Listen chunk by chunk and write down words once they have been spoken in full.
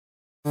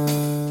Welcome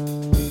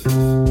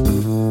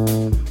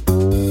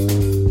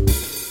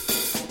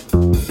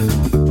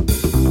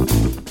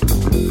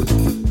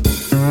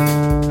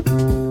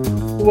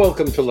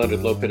to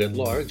Leonard Lopate at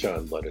Large.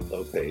 I'm Leonard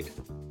Lopate.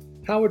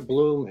 Howard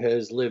Bloom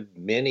has lived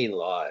many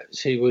lives.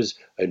 He was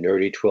a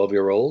nerdy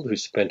 12-year-old who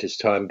spent his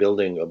time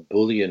building a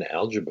Boolean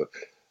algebra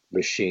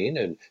machine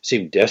and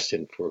seemed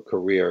destined for a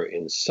career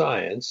in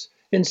science.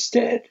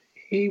 Instead,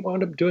 he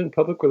wound up doing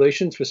public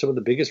relations for some of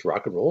the biggest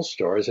rock and roll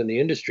stars in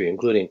the industry,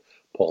 including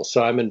Paul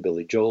Simon,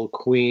 Billy Joel,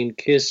 Queen,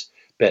 Kiss,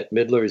 Bette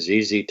Midler,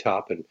 ZZ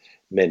Top, and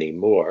many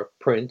more.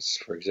 Prince,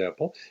 for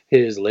example.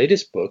 His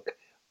latest book,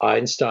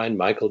 Einstein,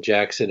 Michael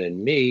Jackson,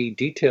 and Me,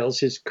 details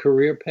his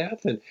career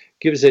path and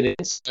gives an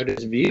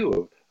insider's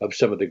view of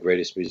some of the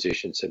greatest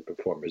musicians and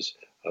performers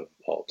of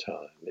all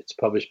time. It's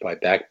published by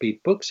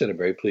Backbeat Books, and I'm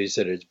very pleased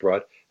that it's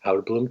brought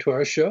Howard Bloom to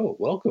our show.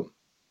 Welcome.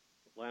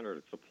 Leonard,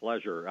 it's a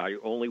pleasure. I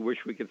only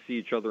wish we could see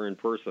each other in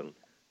person.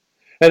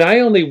 And I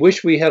only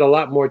wish we had a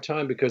lot more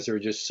time because there are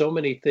just so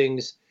many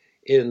things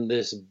in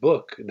this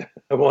book that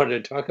I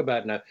wanted to talk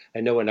about. And I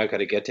know we're not going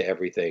to get to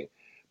everything.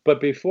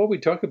 But before we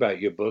talk about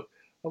your book,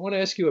 I want to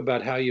ask you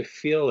about how you're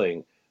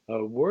feeling.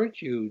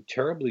 Weren't you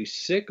terribly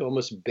sick,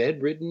 almost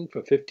bedridden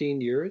for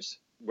 15 years?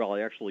 Well,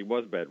 I actually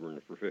was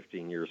bedridden for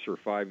 15 years. For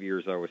 5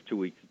 years, I was too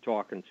weak to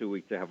talk and too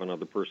weak to have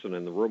another person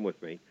in the room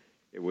with me.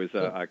 It was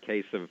a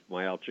case of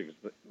myalgic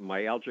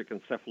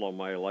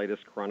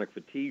encephalomyelitis chronic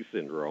fatigue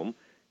syndrome.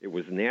 It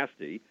was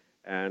nasty,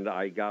 and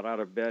I got out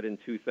of bed in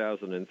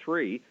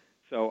 2003,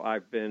 so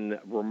I've been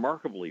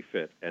remarkably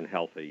fit and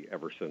healthy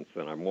ever since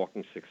then. I'm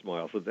walking 6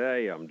 miles a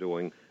day. I'm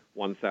doing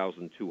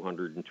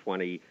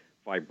 1,220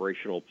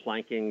 vibrational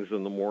plankings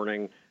in the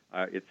morning.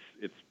 It's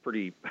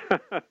pretty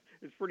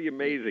it's pretty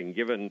amazing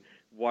given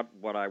what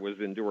I was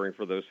enduring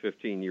for those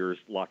 15 years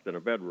locked in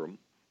a bedroom.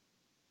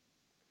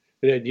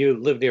 You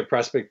live near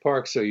Prospect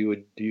Park, so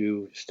do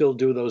you still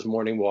do those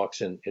morning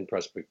walks in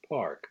Prospect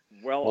Park?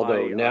 Well,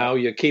 Although now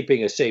you're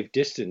keeping a safe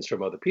distance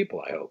from other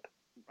people, I hope.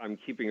 I'm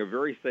keeping a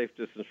very safe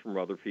distance from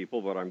other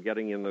people, but I'm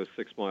getting in those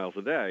 6 miles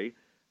a day,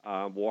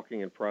 walking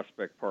in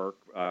Prospect Park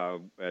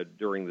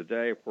during the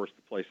day. Of course,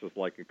 the place is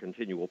like a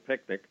continual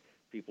picnic.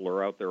 People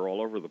are out there all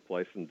over the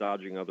place, and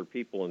dodging other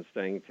people and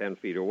staying 10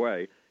 feet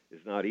away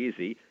is not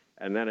easy.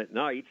 And then at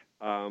night,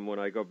 when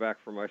I go back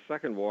for my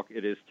second walk,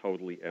 it is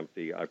totally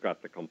empty. I've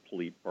got the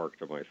complete park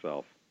to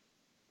myself.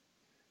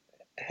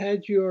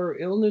 Had your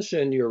illness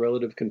and your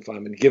relative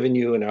confinement given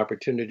you an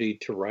opportunity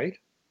to write?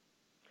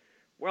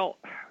 Well,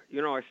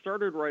 I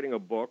started writing a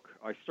book.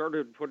 I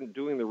started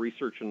doing the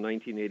research in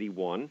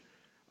 1981.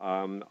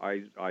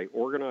 I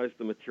organized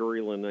the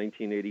material in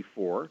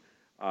 1984.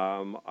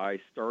 I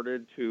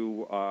started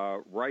to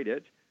write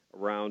it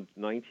around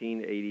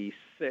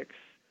 1986.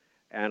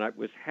 And it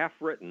was half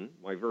written,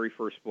 my very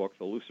first book,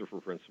 The Lucifer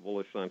Principle,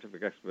 A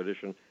Scientific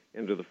Expedition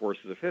into the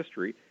Forces of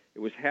History. It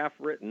was half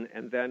written,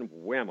 and then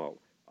whammo,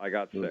 I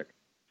got sick.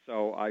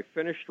 So I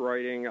finished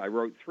writing. I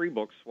wrote 3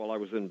 books while I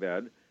was in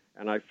bed,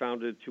 and I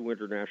founded 2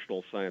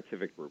 international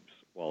scientific groups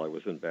while I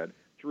was in bed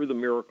through the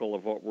miracle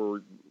of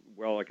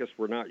I guess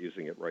we're not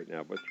using it right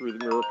now, but through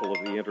the miracle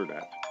of the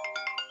Internet.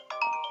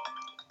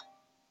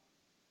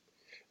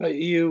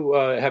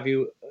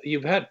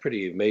 You've had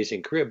pretty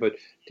amazing career, but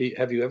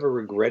have you ever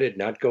regretted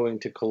not going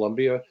to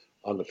Columbia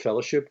on the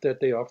fellowship that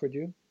they offered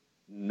you?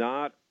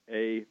 Not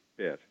a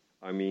bit.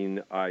 I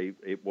mean,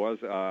 it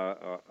was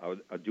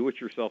a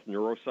do-it-yourself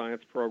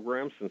neuroscience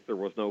program since there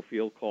was no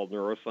field called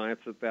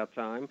neuroscience at that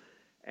time,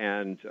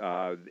 and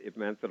it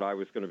meant that I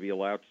was going to be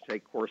allowed to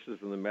take courses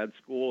in the med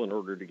school in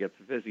order to get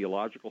the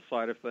physiological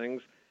side of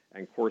things,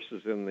 and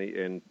courses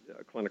in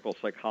clinical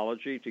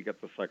psychology to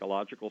get the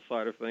psychological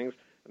side of things,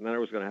 and then I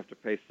was going to have to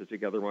paste it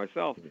together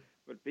myself.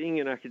 But being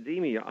in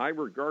academia, I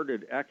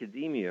regarded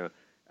academia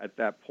at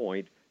that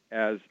point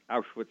as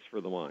Auschwitz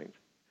for the mind,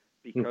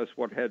 because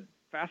what had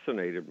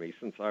fascinated me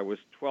since I was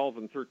 12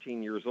 and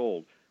 13 years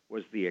old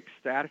was the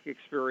ecstatic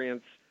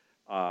experience,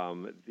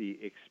 the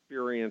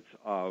experience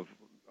of,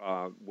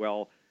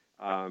 Emil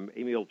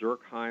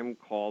Durkheim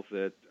calls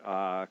it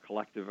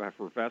collective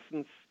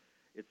effervescence.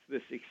 It's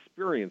this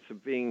experience of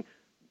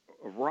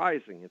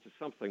rising into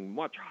something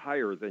much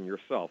higher than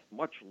yourself,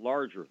 much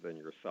larger than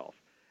yourself,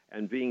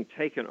 and being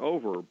taken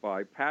over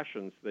by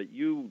passions that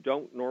you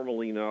don't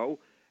normally know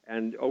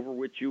and over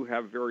which you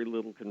have very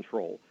little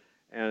control.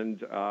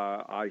 And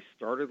I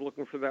started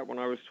looking for that when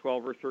I was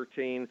 12 or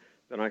 13.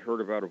 Then I heard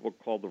about a book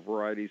called The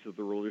Varieties of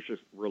the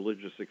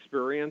Religious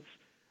Experience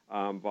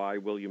by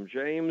William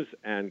James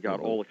and got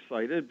all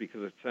excited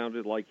because it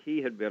sounded like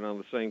he had been on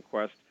the same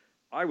quest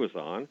I was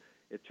on.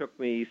 It took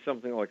me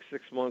something like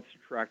 6 months to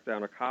track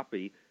down a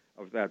copy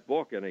of that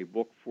book in a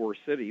book for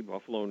city,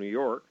 Buffalo, New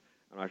York,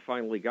 and I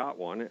finally got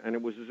one. And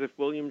it was as if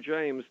William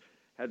James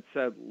had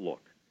said,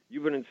 look,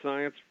 you've been in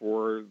science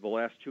for the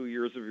last 2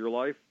 years of your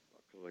life,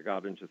 because I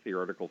got into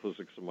theoretical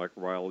physics and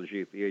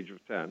microbiology at the age of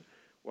 10.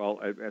 Well,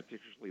 I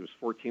actually was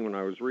 14 when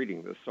I was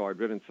reading this, so I've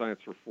been in science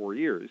for 4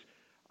 years.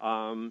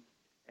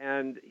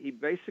 And he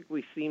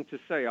basically seemed to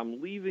say, I'm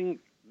leaving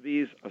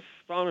these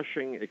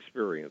astonishing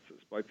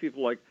experiences by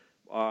people like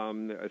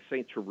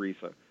St.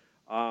 Teresa,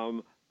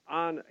 on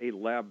a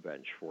lab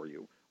bench for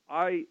you.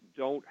 I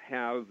don't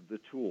have the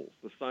tools,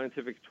 the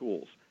scientific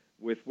tools,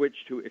 with which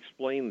to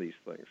explain these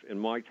things in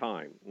my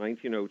time,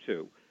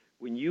 1902.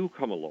 When you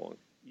come along,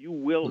 you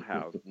will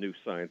have new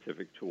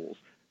scientific tools.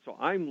 So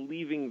I'm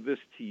leaving this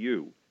to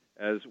you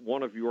as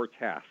one of your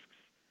tasks.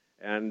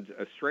 And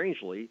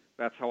strangely,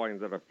 that's how I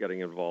ended up getting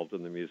involved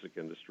in the music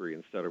industry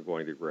instead of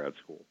going to grad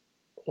school.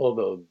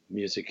 Although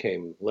music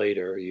came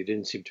later, you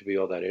didn't seem to be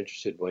all that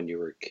interested when you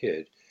were a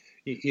kid.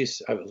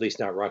 At least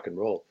not rock and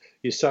roll.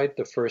 You cite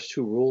the first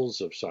two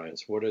rules of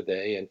science. What are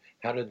they, and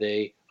how do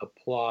they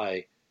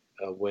apply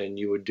when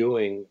you were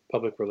doing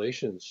public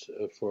relations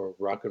for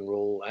rock and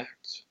roll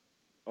acts?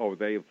 Oh,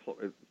 the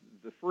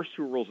first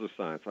two rules of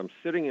science. I'm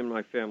sitting in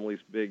my family's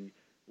big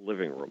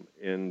living room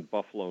in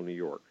Buffalo, New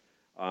York.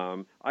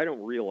 I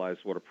don't realize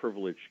what a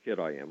privileged kid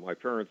I am. My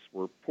parents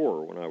were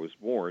poor when I was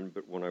born,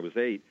 but when I was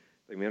 8,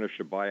 they managed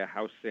to buy a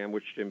house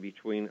sandwiched in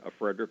between a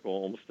Frederick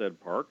Law Olmsted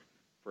park.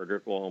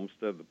 Frederick Law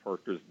Olmsted,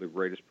 the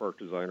greatest park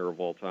designer of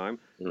all time,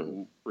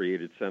 who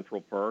created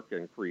Central Park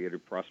and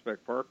created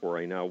Prospect Park, where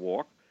I now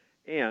walk,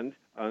 and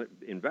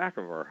in back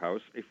of our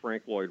house, a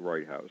Frank Lloyd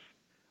Wright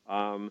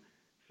house.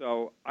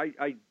 So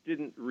I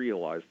didn't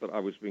realize that I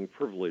was being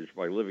privileged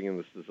by living in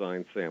this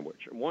design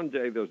sandwich. And one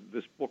day,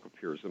 this book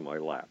appears in my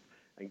lap.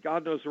 And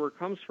God knows where it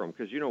comes from,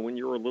 because, when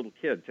you're a little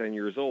kid, 10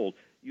 years old,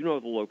 you know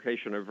the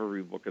location of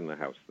every book in the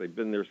house. They've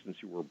been there since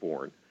you were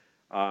born.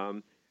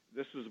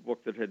 This was a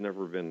book that had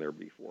never been there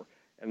before.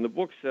 And the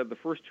book said the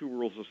first two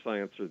rules of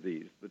science are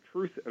these: the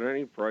truth at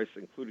any price,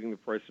 including the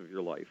price of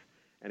your life.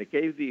 And it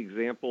gave the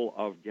example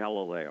of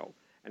Galileo.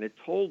 And it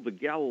told the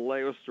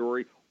Galileo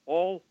story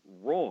all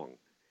wrong.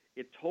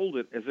 It told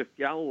it as if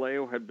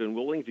Galileo had been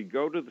willing to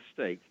go to the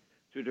stake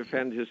to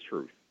defend his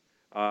truth.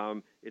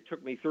 It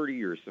took me 30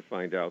 years to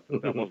find out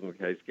that that wasn't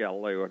the case.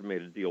 Galileo had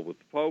made a deal with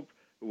the Pope,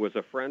 who was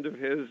a friend of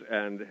his,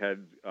 and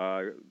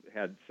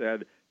had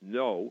said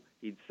no.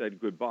 He'd said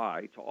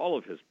goodbye to all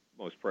of his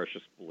most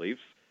precious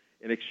beliefs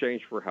in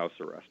exchange for house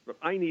arrest. But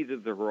I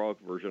needed the heroic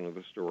version of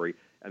the story,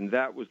 and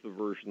that was the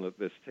version that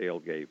this tale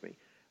gave me.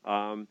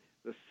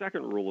 The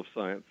second rule of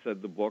science,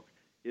 said the book,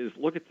 is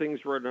look at things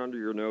right under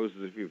your nose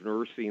as if you've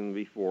never seen them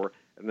before,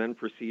 and then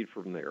proceed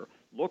from there.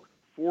 Look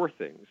for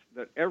things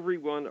that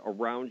everyone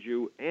around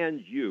you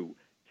and you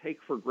take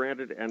for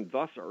granted and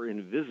thus are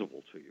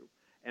invisible to you,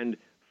 and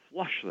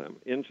flush them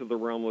into the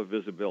realm of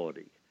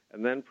visibility,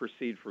 and then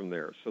proceed from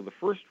there. So the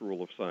first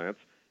rule of science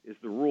is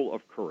the rule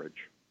of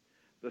courage.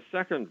 The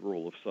second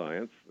rule of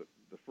science,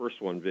 the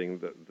first one being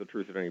the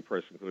truth at any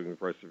price, including the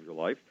price of your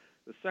life.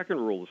 The second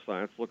rule of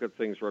science, look at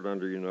things right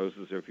under your nose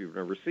as if you've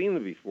never seen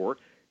them before,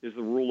 is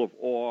the rule of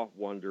awe,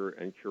 wonder,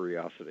 and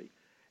curiosity.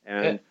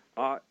 And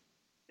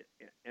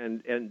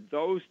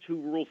those two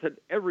rules had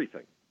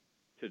everything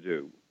to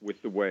do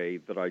with the way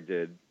that I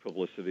did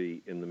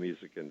publicity in the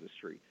music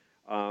industry.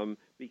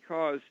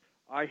 Because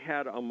I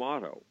had a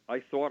motto. I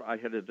thought I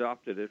had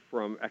adopted it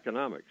from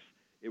economics.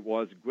 It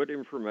was good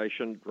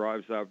information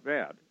drives out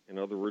bad. In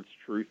other words,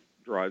 truth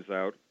drives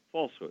out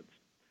falsehoods.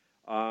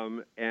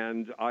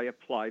 And I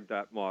applied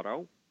that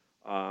motto.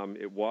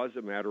 It was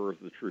a matter of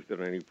the truth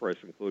at any price,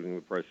 including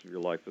the price of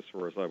your life, as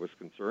far as I was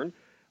concerned.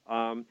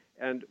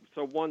 And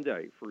so one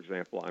day, for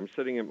example, I'm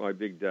sitting at my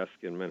big desk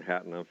in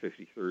Manhattan on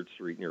 53rd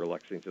Street near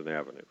Lexington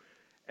Avenue,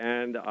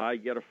 and I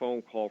get a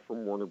phone call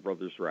from Warner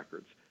Brothers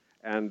Records.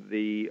 And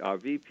the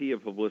VP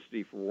of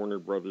publicity for Warner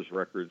Brothers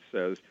Records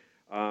says,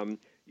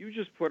 you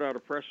just put out a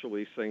press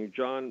release saying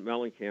John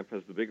Mellencamp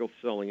has the biggest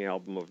selling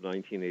album of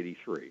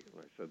 1983. And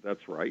I said,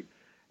 that's right.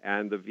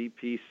 And the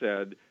VP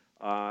said,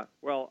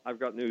 well, I've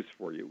got news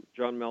for you.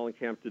 John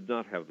Mellencamp did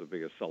not have the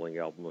biggest selling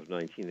album of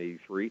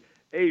 1983.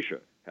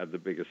 Asia had the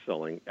biggest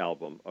selling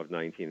album of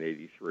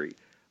 1983.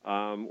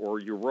 Or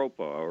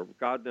Europa, or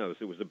God knows.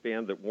 It was a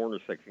band that Warner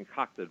had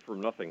concocted from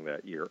nothing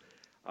that year.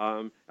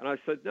 And I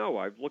said, no,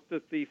 I've looked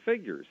at the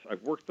figures.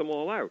 I've worked them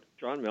all out.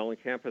 John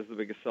Mellencamp has the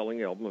biggest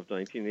selling album of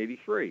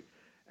 1983.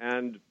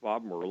 And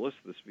Bob Merlis,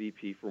 this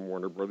VP from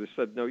Warner Brothers,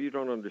 said, no, you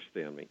don't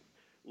understand me.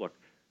 Look,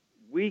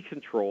 we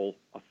control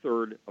a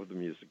third of the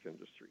music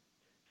industry.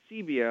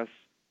 CBS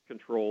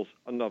controls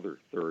another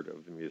third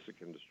of the music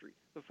industry.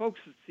 The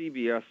folks at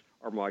CBS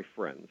are my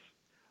friends.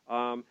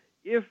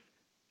 If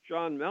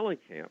John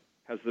Mellencamp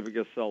has the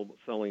biggest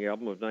selling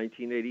album of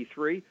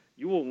 1983,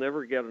 you will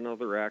never get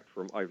another act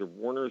from either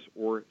Warner's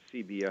or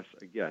CBS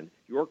again.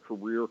 Your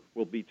career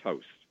will be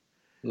toast.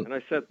 And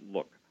I said,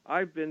 look,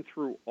 I've been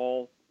through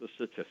all the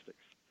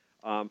statistics.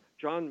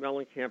 John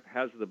Mellencamp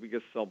has the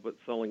biggest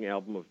selling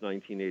album of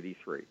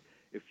 1983.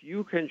 If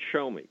you can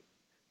show me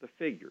the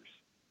figures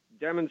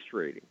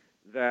demonstrating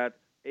that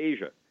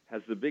Asia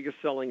has the biggest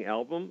selling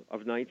album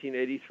of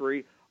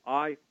 1983,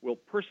 I will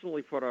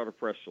personally put out a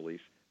press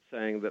release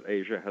saying that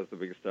Asia has the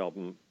biggest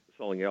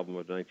selling album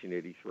of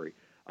 1983.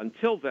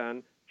 Until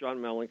then, John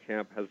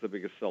Mellencamp has the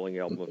biggest selling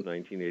album of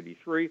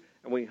 1983,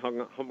 and we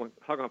hung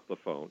up the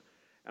phone.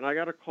 And I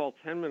got a call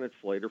 10 minutes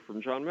later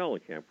from John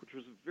Mellencamp, which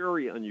was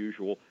very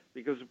unusual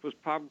because it was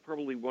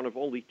probably one of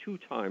only 2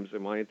 times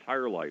in my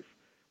entire life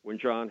when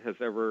John has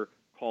ever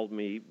called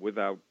me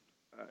without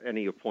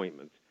any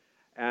appointments.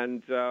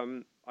 And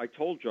I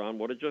told John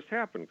what had just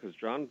happened, because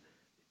John,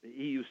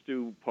 he used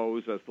to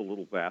pose as the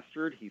little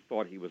bastard. He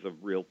thought he was a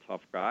real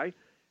tough guy,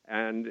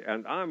 and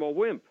I'm a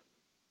wimp.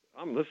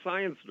 I'm the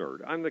science nerd.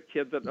 I'm the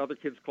kid that other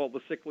kids call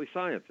the sickly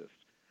scientist.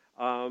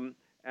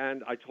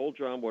 And I told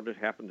John what had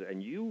happened,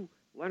 and you,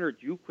 Leonard,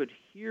 you could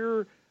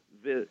hear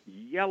the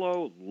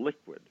yellow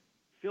liquid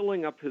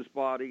filling up his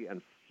body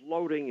and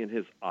floating in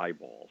his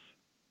eyeballs.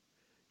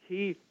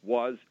 He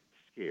was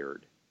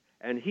scared.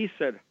 And he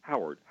said,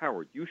 Howard,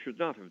 you should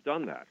not have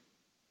done that.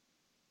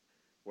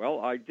 Well,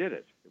 I did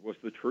it. It was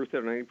the truth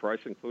at any price,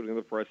 including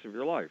the price of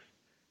your life.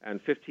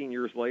 And 15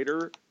 years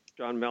later,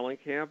 John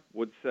Mellencamp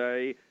would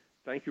say,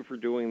 thank you for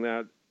doing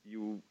that.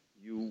 You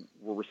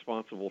were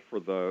responsible for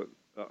the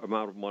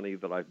amount of money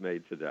that I've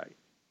made today.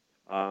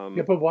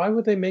 Yeah, but why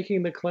were they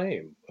making the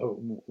claim?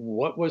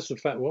 What was the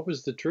fact? What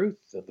was the truth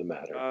of the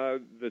matter?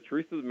 The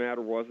truth of the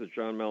matter was that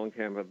John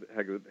Mellencamp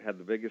had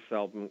the biggest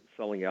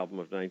selling album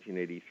of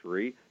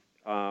 1983.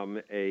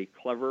 A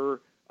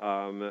clever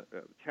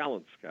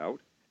talent scout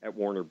at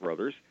Warner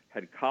Brothers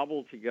had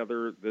cobbled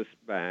together this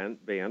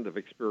band of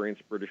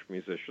experienced British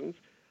musicians.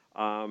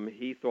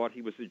 He thought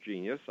he was a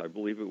genius. I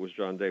believe it was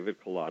John David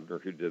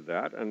Kolodner who did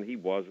that, and he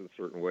was in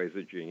certain ways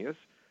a genius.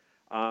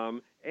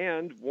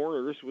 And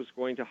Warner's was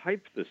going to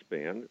hype this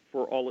band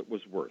for all it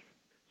was worth.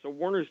 So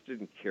Warner's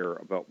didn't care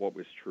about what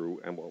was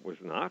true and what was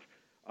not.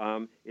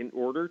 In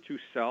order to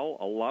sell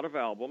a lot of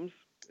albums,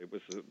 it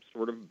was a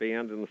sort of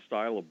band in the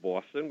style of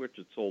Boston, which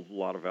had sold a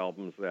lot of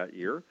albums that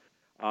year.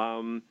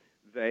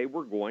 They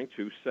were going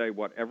to say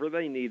whatever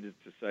they needed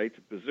to say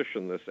to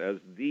position this as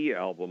the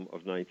album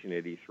of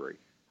 1983.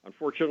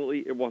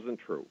 Unfortunately, it wasn't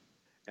true.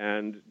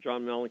 And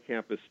John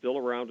Mellencamp is still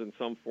around in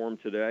some form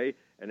today,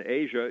 and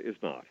Asia is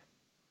not.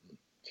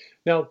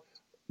 Now,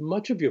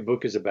 much of your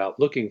book is about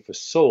looking for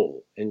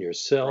soul in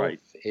yourself, Right.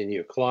 in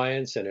your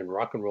clients, and in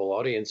rock and roll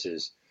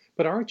audiences.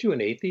 But aren't you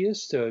an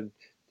atheist? Don't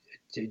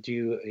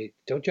you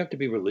have to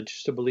be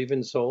religious to believe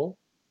in soul?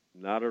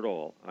 Not at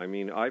all. I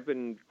mean, I've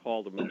been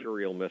called a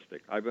material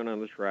mystic. I've been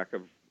on the track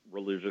of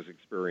religious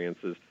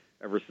experiences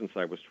ever since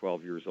I was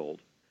 12 years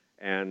old.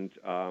 And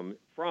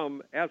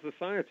as a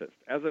scientist,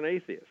 as an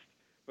atheist.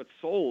 But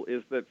soul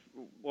is that,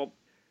 well,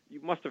 you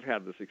must have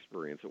had this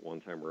experience at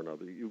one time or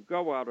another. You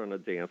go out on a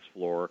dance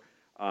floor.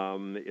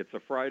 It's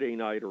a Friday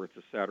night or it's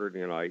a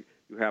Saturday night.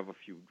 You have a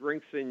few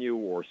drinks in you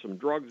or some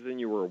drugs in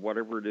you or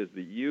whatever it is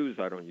that you use.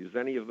 I don't use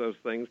any of those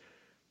things.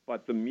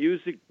 But the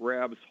music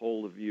grabs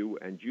hold of you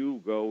and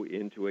you go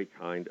into a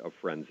kind of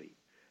frenzy.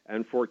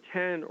 And for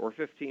 10 or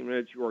 15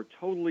 minutes, you are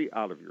totally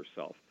out of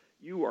yourself.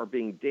 You are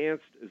being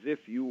danced as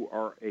if you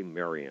are a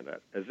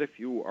marionette, as if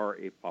you are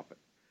a puppet.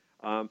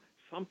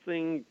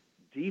 Something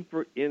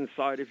deeper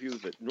inside of you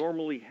that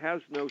normally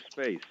has no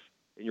space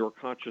in your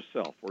conscious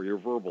self or your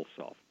verbal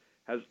self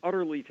has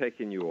utterly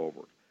taken you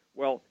over.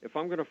 Well, if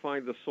I'm going to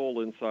find the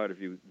soul inside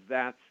of you,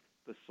 that's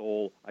the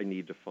soul I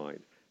need to find.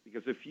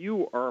 Because if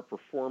you are a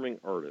performing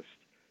artist,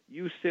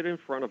 you sit in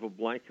front of a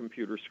blank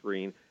computer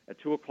screen at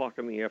 2 o'clock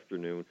in the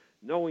afternoon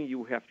knowing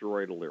you have to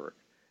write a lyric.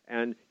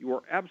 And you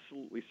are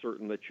absolutely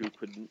certain that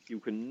you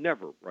can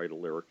never write a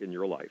lyric in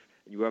your life.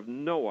 And you have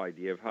no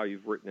idea of how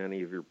you've written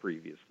any of your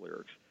previous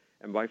lyrics.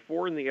 And by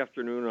 4 in the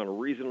afternoon on a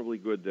reasonably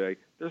good day,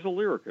 there's a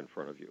lyric in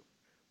front of you.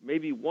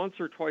 Maybe once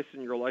or twice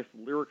in your life,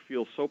 the lyric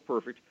feels so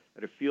perfect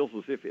that it feels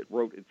as if it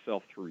wrote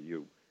itself through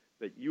you,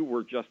 that you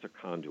were just a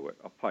conduit,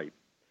 a pipe.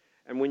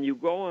 And when you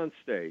go on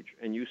stage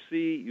and you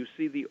see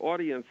the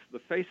audience, the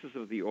faces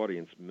of the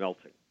audience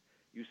melting,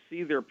 you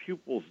see their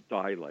pupils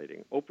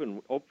dilating,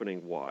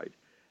 opening wide,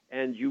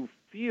 and you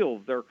feel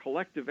their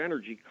collective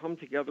energy come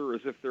together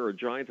as if they're a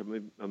giant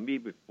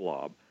amoebic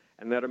blob,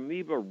 and that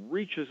amoeba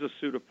reaches a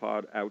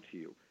pseudopod out to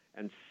you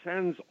and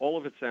sends all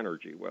of its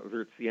energy,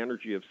 whether it's the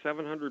energy of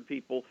 700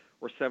 people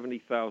or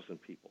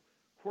 70,000 people,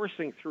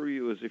 coursing through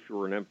you as if you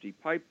were an empty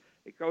pipe.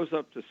 It goes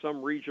up to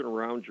some region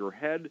around your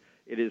head.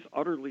 It is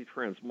utterly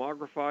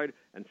transmogrified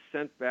and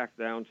sent back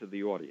down to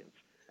the audience.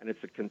 And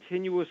it's a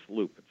continuous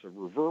loop. It's a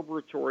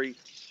reverberatory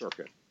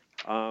circuit.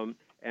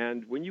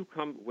 And when you,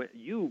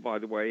 by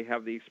the way,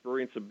 have the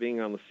experience of being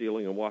on the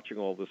ceiling and watching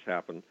all this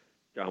happen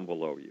down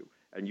below you,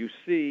 and you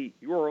see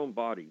your own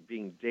body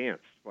being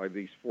danced by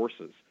these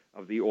forces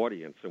of the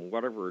audience and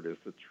whatever it is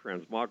that's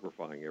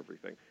transmogrifying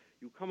everything,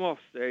 you come off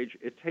stage,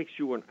 it takes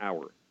you an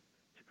hour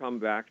to come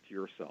back to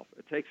yourself.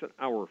 It takes an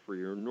hour for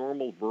your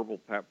normal verbal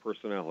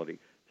personality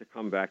to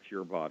come back to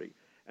your body.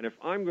 And if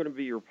I'm going to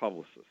be your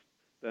publicist,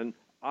 then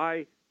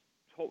I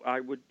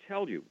would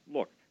tell you,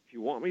 look, if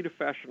you want me to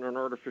fashion an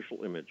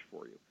artificial image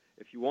for you,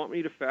 if you want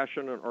me to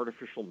fashion an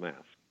artificial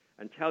mask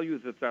and tell you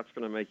that that's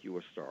going to make you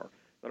a star,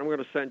 then I'm going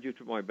to send you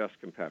to my best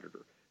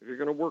competitor. If you're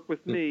going to work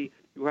with me,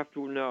 you have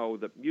to know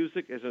that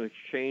music is an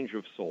exchange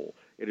of soul.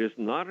 It is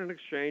not an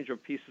exchange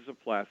of pieces of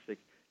plastic.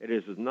 It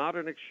is not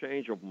an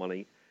exchange of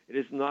money. It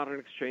is not an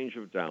exchange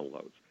of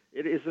downloads.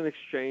 It is an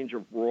exchange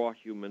of raw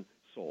human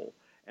soul.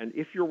 And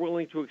if you're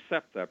willing to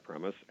accept that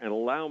premise and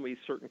allow me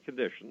certain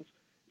conditions,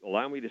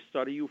 allow me to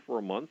study you for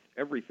a month,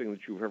 everything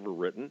that you've ever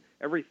written,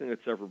 everything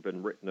that's ever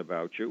been written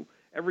about you,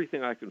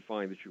 everything I can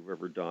find that you've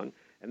ever done,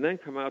 and then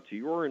come out to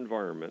your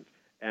environment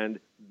and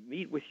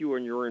meet with you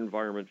in your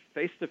environment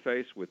face to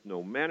face with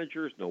no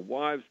managers, no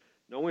wives,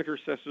 no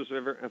intercessors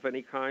of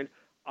any kind.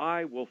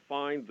 I will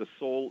find the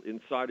soul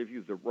inside of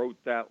you that wrote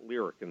that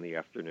lyric in the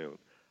afternoon.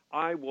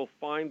 I will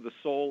find the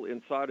soul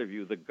inside of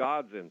you, the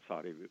gods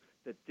inside of you,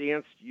 that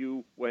danced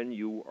you when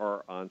you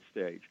are on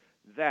stage.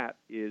 That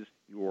is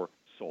your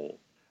soul,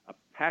 a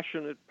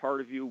passionate part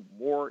of you,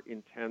 more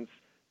intense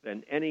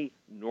than any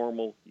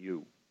normal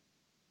you.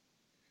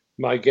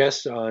 My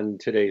guest on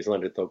today's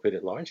Leonard Lopate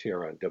at Large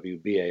here on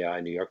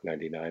WBAI New York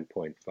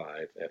 99.5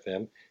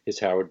 FM is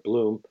Howard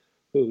Bloom,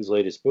 whose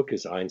latest book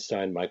is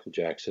Einstein, Michael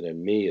Jackson,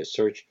 and Me, A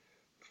Search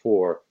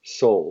for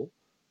Soul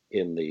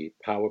in the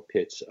Power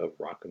Pits of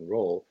Rock and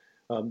Roll.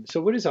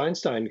 So where does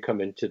Einstein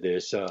come into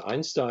this?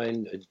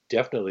 Einstein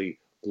definitely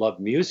loved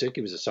music.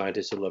 He was a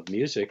scientist who loved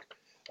music.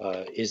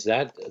 Is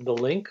that the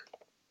link?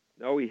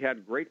 No, he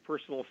had great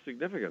personal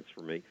significance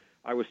for me.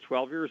 I was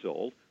 12 years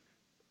old.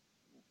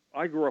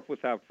 I grew up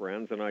without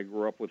friends, and I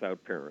grew up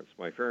without parents.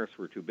 My parents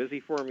were too busy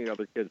for me.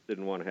 Other kids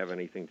didn't want to have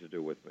anything to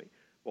do with me.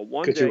 But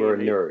one day, because you were a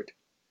nerd.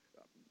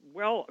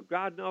 Well,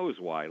 God knows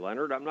why,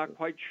 Leonard. I'm not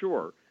quite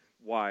sure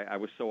why I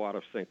was so out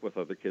of sync with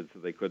other kids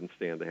that they couldn't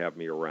stand to have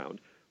me around.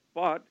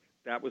 But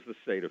that was the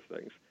state of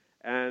things.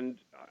 And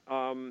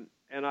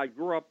I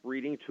grew up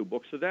reading 2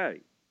 books a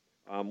day.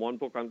 One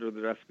book under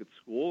the desk at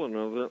school,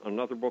 and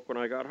another book when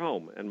I got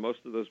home. And most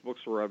of those books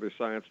were either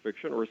science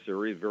fiction or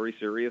very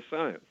serious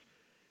science.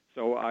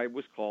 So I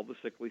was called the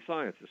sickly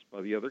scientist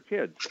by the other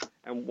kids.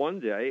 And one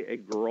day, a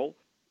girl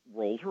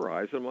rolled her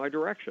eyes in my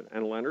direction.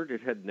 And, Leonard,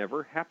 it had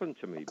never happened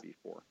to me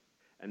before.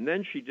 And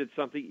then she did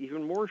something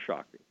even more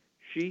shocking.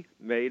 She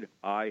made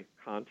eye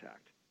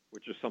contact,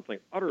 which is something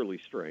utterly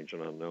strange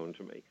and unknown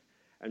to me.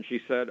 And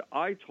she said,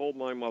 I told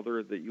my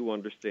mother that you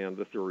understand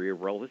the theory of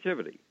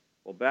relativity.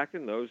 Well, back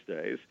in those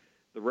days,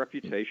 the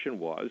reputation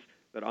was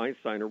that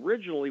Einstein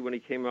originally, when he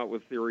came out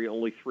with theory,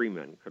 only 3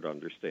 men could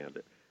understand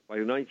it. By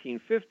the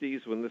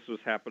 1950s, when this was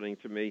happening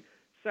to me,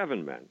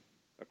 7 men,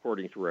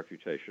 according to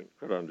reputation,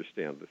 could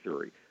understand the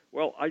theory.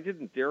 Well, I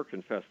didn't dare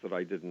confess that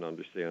I didn't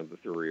understand the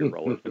theory of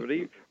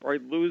relativity, or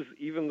I'd lose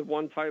even the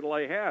one title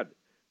I had,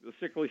 the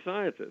sickly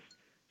scientist.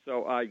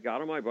 So I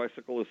got on my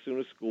bicycle as soon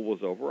as school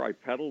was over. I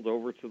pedaled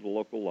over to the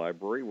local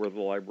library, where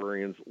the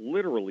librarians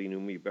literally knew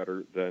me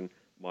better than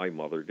my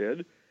mother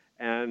did,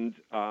 and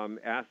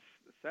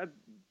said,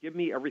 give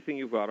me everything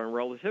you've got on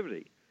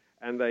relativity.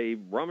 And they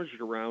rummaged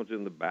around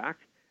in the back,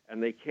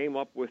 and they came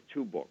up with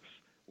 2 books.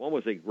 One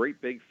was a great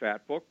big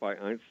fat book by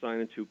Einstein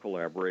and 2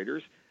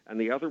 collaborators,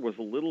 and the other was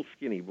a little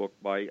skinny book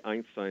by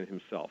Einstein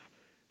himself.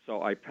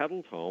 So I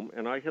pedaled home,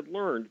 and I had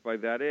learned by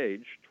that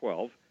age,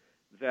 12,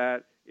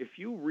 that if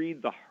you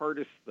read the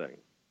hardest thing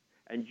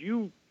and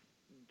you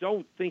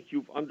don't think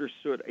you've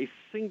understood a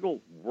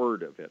single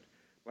word of it,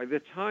 by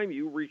the time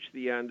you reach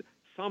the end,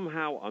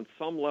 somehow on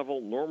some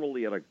level,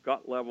 normally at a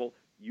gut level,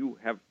 you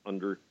have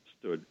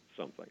understood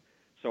something.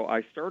 So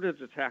I started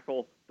to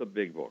tackle the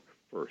big book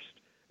first.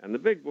 And the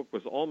big book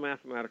was all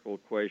mathematical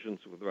equations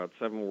with about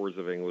 7 words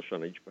of English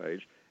on each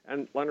page.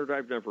 And, Leonard,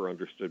 I've never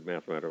understood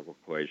mathematical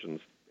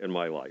equations in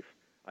my life.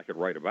 I could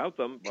write about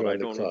them, but I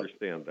don't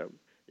understand them.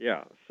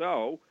 Yeah,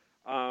 so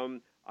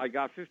I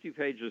got 50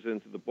 pages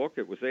into the book.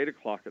 It was 8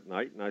 o'clock at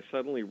night, and I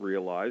suddenly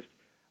realized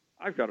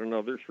I've got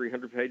another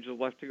 300 pages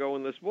left to go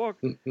in this book,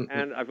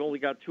 and I've only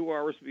got 2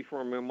 hours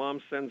before my mom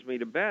sends me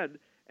to bed.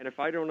 And if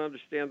I don't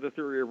understand the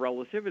theory of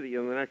relativity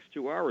in the next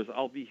 2 hours,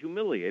 I'll be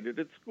humiliated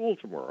at school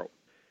tomorrow.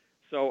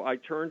 So I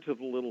turned to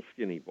the little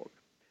skinny book.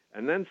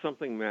 And then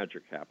something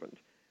magic happened.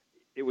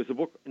 It was a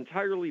book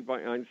entirely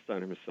by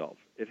Einstein himself.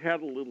 It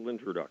had a little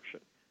introduction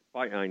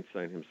by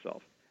Einstein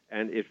himself.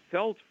 And it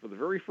felt, for the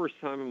very first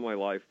time in my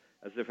life,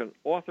 as if an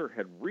author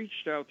had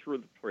reached out through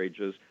the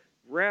pages,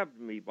 grabbed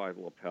me by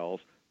the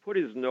lapels, put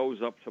his nose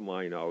up to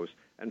my nose,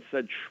 and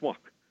said,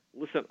 Schmuck,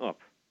 listen up.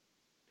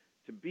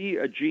 To be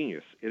a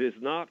genius, it is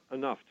not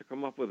enough to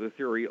come up with a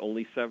theory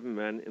only 7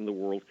 men in the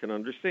world can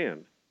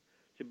understand.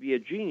 To be a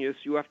genius,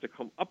 you have to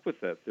come up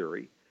with that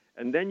theory,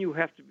 and then you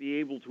have to be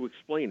able to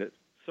explain it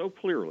so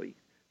clearly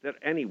that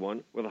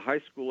anyone with a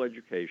high school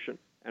education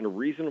and a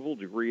reasonable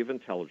degree of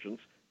intelligence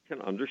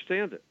can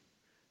understand it.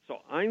 So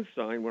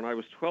Einstein, when I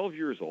was 12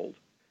 years old,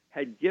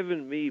 had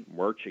given me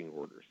marching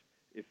orders.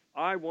 If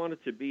I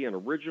wanted to be an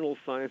original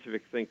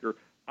scientific thinker,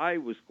 I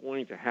was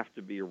going to have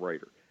to be a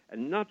writer,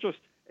 and not just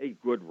a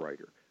good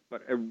writer,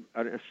 but an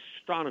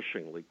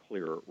astonishingly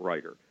clear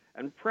writer,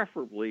 and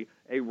preferably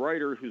a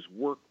writer whose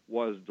work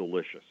was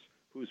delicious,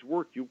 whose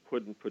work you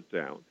couldn't put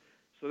down.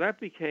 So that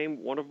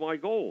became one of my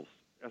goals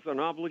as an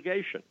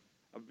obligation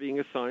of being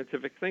a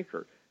scientific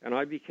thinker, and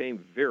I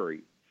became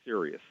very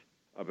serious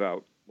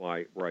about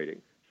my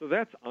writing. So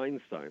that's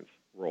Einstein's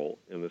role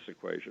in this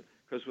equation,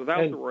 because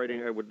without the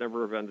writing, I would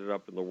never have ended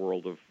up in the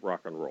world of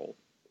rock and roll.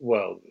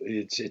 Well,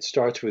 it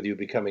starts with you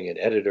becoming an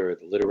editor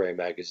at the literary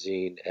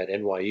magazine at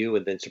NYU,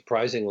 and then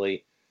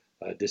surprisingly,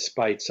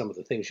 despite some of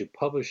the things you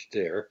published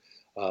there,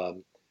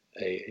 Um,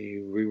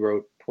 you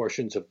rewrote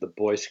portions of the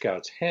Boy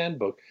Scouts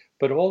handbook,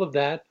 but all of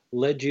that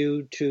led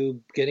you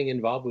to getting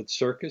involved with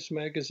Circus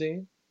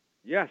Magazine?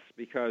 Yes,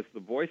 because the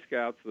Boy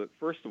Scouts, that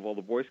first of all,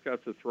 the Boy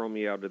Scouts had thrown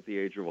me out at the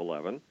age of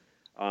 11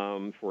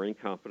 for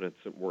incompetence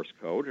at Morse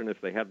code, and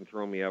if they hadn't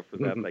thrown me out for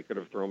that, they could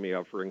have thrown me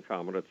out for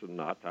incompetence and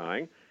not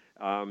tying.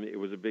 It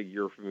was a big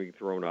year for me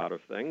thrown out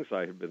of things.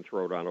 I had been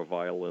thrown out of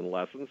violin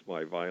lessons.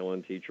 My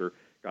violin teacher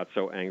got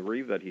so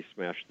angry that he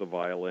smashed the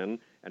violin,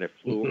 and it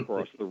flew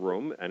across the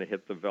room, and it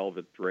hit the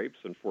velvet drapes.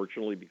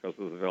 Unfortunately, because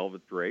of the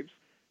velvet drapes,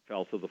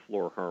 fell to the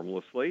floor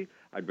harmlessly.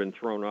 I'd been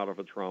thrown out of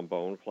a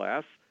trombone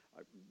class.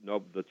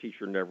 No, the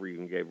teacher never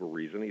even gave a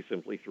reason. He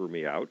simply threw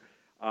me out.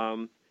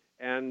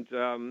 And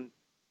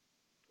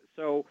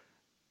so,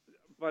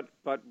 but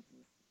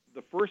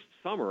the first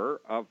summer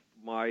of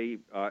my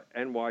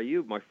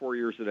NYU, my 4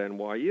 years at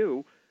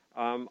NYU,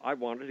 I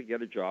wanted to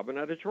get a job in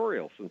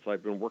editorial since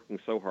I've been working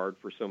so hard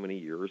for so many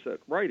years at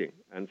writing,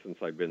 and since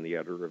I've been the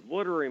editor of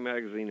Literary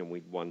Magazine, and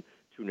we'd won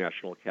 2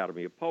 National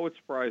Academy of Poets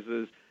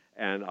prizes,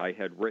 and I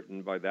had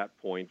written by that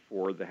point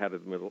for the head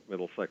of the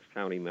Middlesex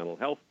County Mental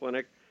Health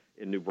Clinic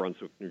in New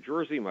Brunswick, New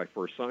Jersey, my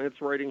first science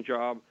writing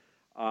job.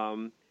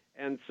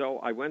 And so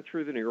I went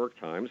through the New York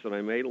Times, and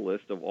I made a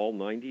list of all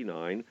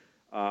 99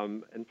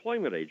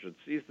 employment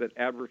agencies that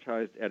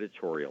advertised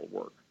editorial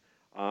work.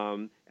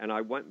 And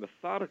I went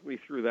methodically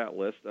through that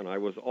list, and I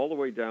was all the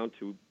way down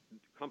to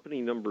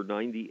company number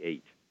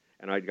 98,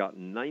 and I'd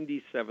gotten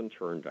 97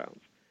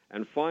 turndowns.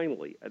 And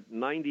finally, at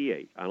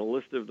 98, on a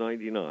list of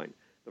 99,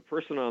 the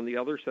person on the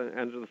other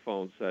end of the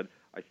phone said,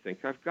 "I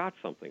think I've got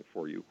something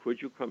for you.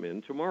 Could you come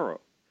in tomorrow?"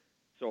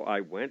 So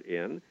I went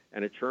in,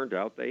 and it turned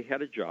out they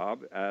had a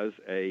job as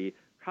a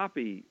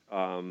copy,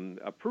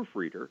 a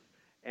proofreader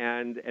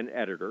and an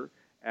editor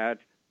at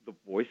the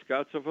Boy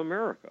Scouts of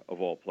America,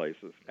 of all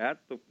places, at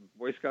the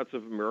Boy Scouts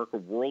of America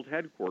World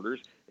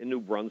Headquarters in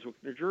New Brunswick,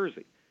 New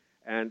Jersey.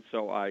 And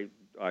so I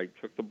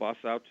took the bus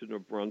out to New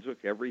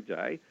Brunswick every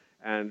day,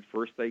 and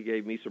first they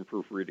gave me some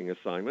proofreading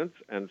assignments,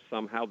 and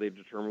somehow they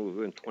determined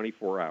within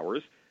 24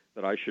 hours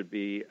that I should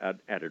be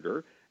an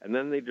editor, and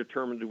then they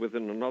determined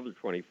within another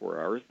 24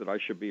 hours that I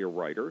should be a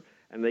writer,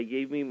 and they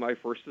gave me my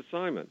first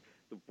assignment.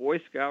 The Boy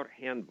Scout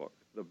Handbook,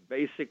 the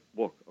basic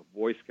book of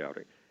Boy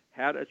Scouting,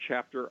 had a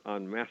chapter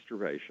on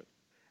masturbation.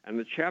 And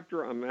the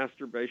chapter on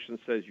masturbation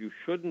says you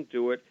shouldn't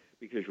do it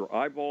because your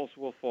eyeballs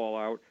will fall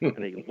out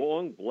and a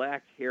long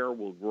black hair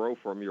will grow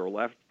from your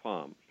left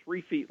palm,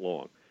 3 feet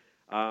long.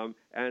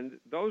 And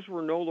those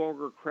were no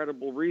longer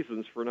credible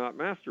reasons for not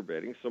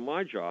masturbating. So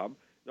my job,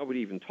 nobody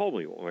even told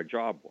me what my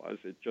job was.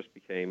 It just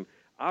became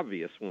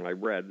obvious when I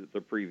read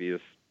the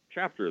previous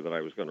chapter that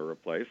I was going to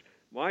replace.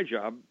 My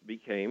job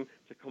became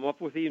to come up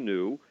with a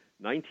new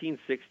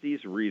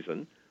 1960s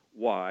reason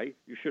why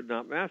you should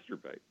not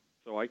masturbate.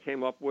 So I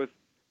came up with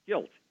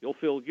guilt. You'll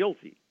feel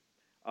guilty,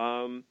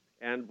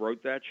 and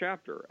wrote that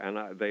chapter.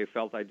 And they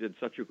felt I did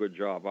such a good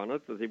job on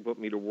it that they put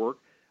me to work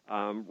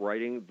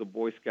writing the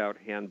Boy Scout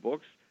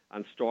handbooks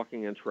on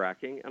stalking and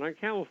tracking and on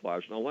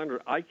camouflage. Now,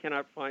 Leonard, I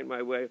cannot find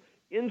my way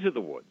into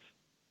the woods,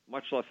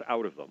 much less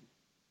out of them.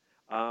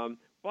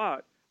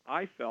 But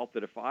I felt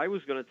that if I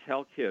was going to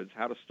tell kids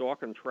how to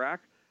stalk and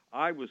track,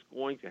 I was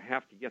going to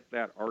have to get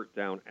that art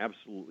down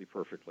absolutely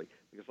perfectly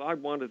because I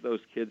wanted those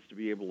kids to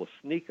be able to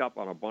sneak up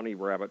on a bunny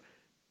rabbit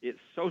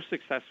so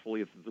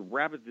successfully that the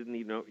rabbit didn't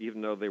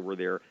even know they were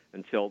there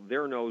until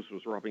their nose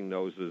was rubbing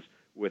noses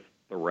with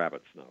the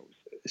rabbit's nose.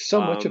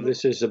 So much of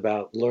this is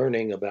about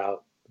learning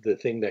about the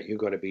thing that you're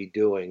going to be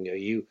doing.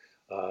 You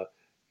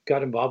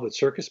got involved with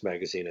Circus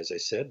Magazine, as I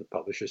said. The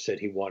publisher said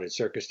he wanted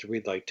Circus to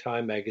read like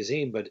Time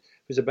Magazine, but it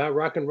was about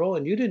rock and roll,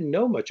 and you didn't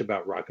know much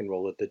about rock and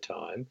roll at the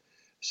time.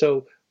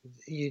 So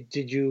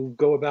did you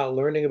go about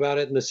learning about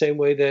it in the same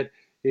way that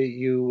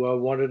you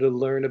wanted to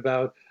learn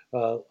about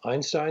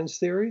Einstein's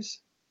theories?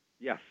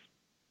 Yes.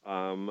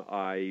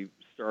 I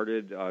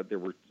started, there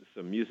were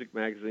some music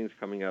magazines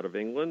coming out of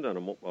England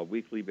on a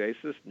weekly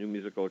basis, New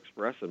Musical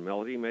Express and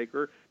Melody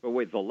Maker. But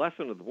wait, the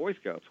lesson of the Boy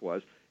Scouts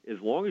was,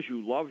 as long as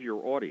you love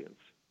your audience,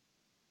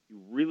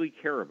 you really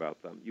care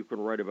about them, you can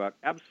write about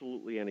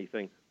absolutely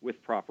anything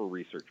with proper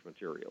research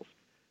materials.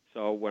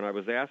 So when I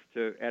was asked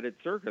to edit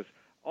Circus,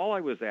 all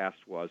I was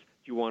asked was,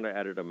 do you want to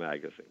edit a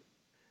magazine?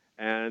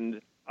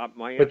 And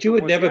my answer But you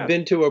had was never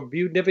yes.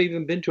 you'd never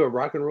even been to a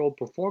rock and roll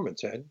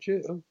performance, hadn't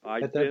you?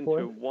 At that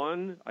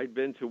point, I'd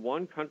been to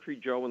one Country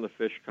Joe and the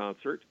Fish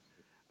concert,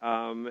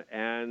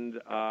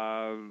 and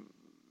I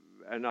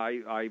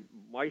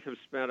might have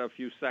spent a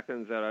few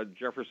seconds at a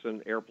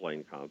Jefferson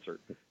Airplane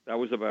concert. That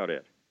was about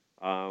it.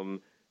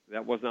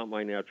 That was not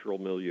my natural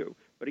milieu.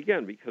 But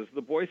again, because of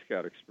the Boy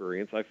Scout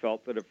experience, I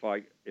felt that if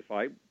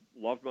I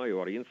loved my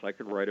audience, I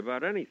could write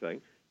about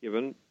anything,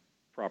 given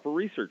proper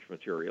research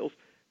materials.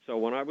 So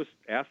when I was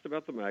asked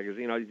about the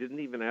magazine, I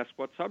didn't even ask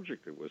what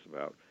subject it was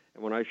about.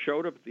 And when I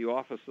showed up at the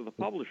office of the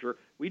publisher,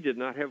 we did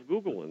not have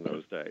Google in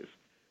those days.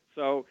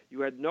 So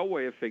you had no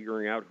way of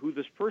figuring out who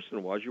this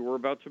person was you were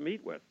about to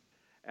meet with.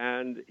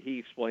 And he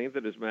explained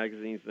that his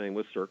magazine's name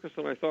was Circus,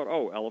 and I thought,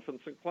 oh,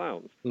 Elephants and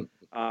Clowns.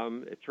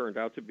 It turned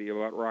out to be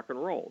about rock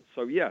and roll.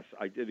 So yes,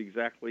 I did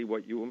exactly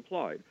what you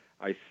implied.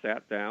 I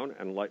sat down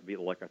and like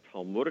a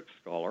Talmudic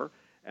scholar,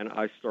 and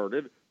I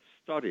started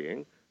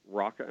studying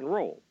rock and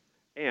roll.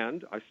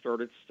 And I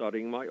started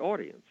studying my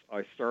audience.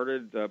 I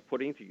started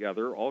putting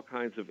together all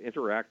kinds of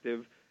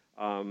interactive,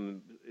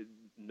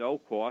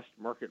 no-cost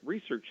market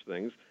research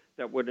things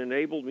that would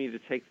enable me to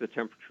take the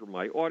temperature of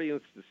my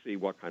audience to see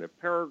what kind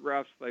of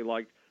paragraphs they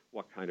liked,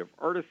 what kind of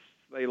artists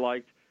they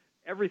liked.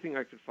 Everything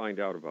I could find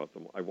out about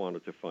them, I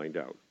wanted to find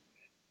out.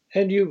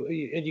 And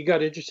you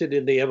got interested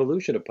in the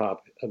evolution of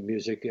pop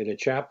music in a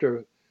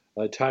chapter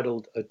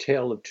titled "A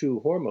Tale of Two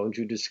Hormones."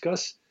 You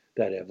discuss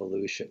that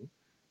evolution.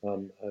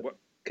 Um, uh, What,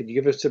 could you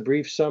give us a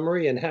brief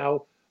summary and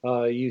how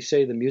you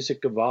say the music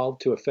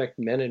evolved to affect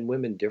men and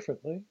women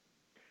differently?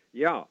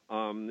 Yeah,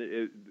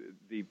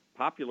 the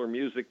popular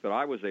music that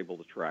I was able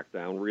to track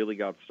down really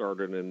got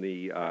started in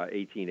the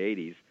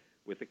 1880s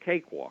with the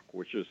cakewalk,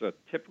 which is a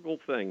typical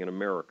thing in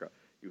America.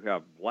 You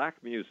have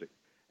black music,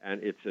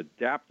 and it's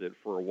adapted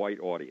for a white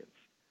audience,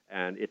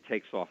 and it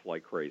takes off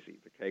like crazy.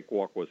 The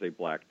cakewalk was a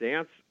black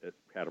dance, it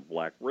had a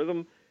black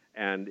rhythm,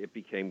 and it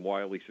became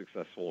wildly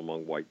successful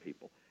among white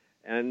people.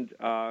 And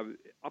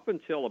up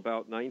until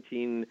about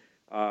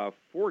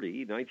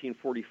 1940,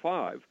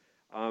 1945,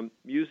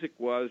 music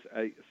was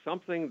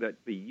something that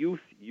the youth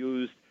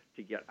used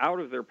to get out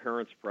of their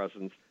parents'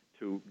 presence,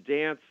 to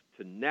dance,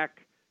 to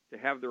neck, to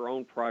have their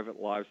own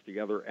private lives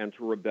together, and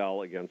to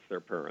rebel against their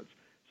parents.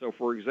 So,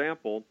 for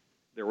example,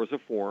 there was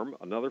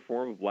another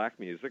form of black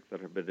music that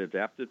had been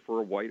adapted for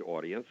a white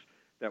audience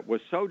that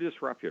was so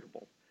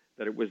disreputable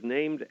that it was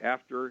named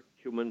after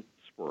human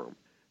sperm.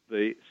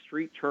 The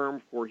street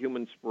term for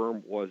human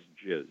sperm was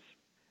jizz,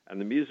 and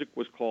the music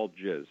was called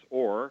jizz,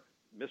 or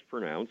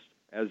mispronounced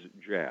as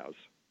jazz.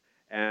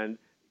 And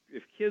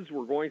if kids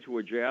were going to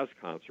a jazz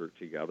concert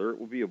together, it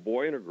would be a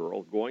boy and a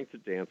girl going to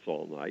dance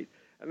all night,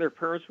 and their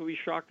parents would be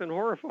shocked and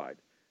horrified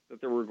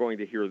that they were going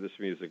to hear this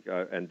music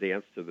and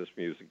dance to this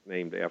music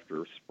named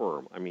after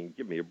sperm. I mean,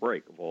 give me a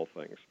break, of all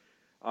things.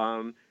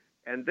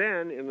 And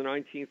then in the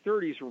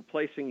 1930s,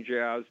 replacing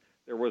jazz,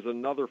 there was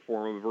another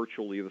form of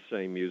virtually the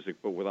same music,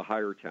 but with a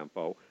higher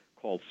tempo,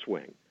 called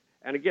swing.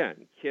 And again,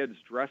 kids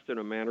dressed in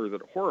a manner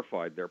that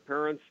horrified their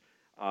parents,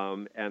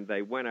 and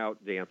they went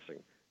out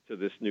dancing to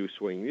this new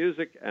swing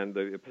music. And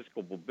the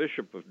Episcopal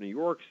Bishop of New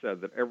York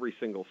said that every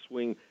single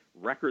swing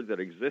record that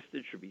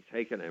existed should be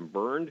taken and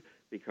burned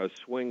because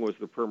swing was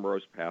the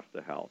primrose path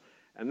to hell.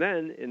 And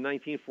then in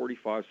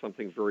 1945,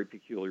 something very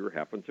peculiar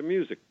happened to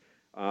music.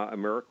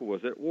 America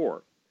was at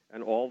war,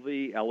 and all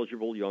the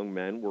eligible young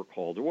men were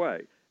called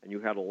away. And you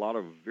had a lot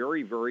of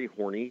very, very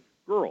horny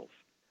girls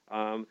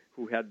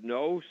who had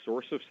no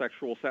source of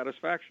sexual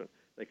satisfaction.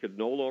 They could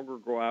no longer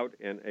go out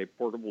in a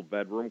portable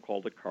bedroom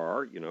called a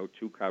car,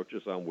 two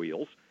couches on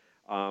wheels,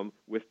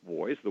 with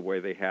boys, the way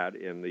they had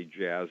in the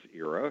jazz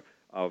era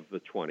of the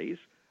 20s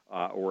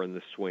or in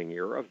the swing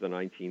era of the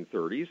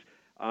 1930s.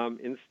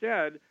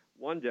 Instead,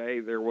 one day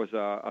there was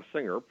a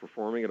singer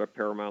performing at a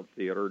Paramount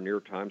Theater near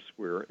Times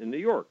Square in New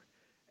York.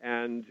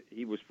 And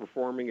he was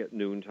performing at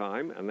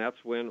noontime, and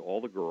that's when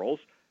all the girls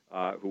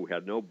who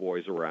had no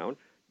boys around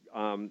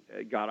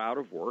got out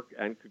of work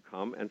and could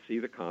come and see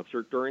the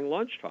concert during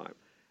lunchtime.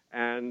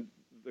 And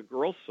the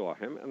girls saw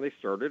him, and they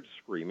started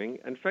screaming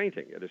and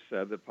fainting. It is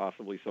said that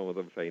possibly some of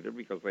them fainted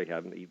because they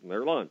hadn't eaten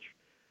their lunch.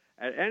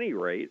 At any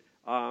rate,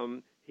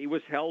 he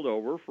was held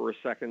over for a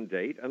second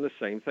date, and the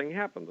same thing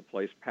happened. The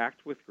place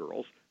packed with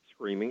girls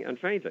screaming and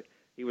fainting.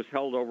 He was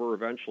held over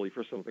eventually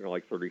for something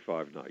like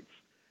 35 nights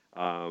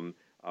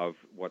of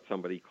what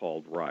somebody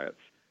called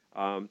riots.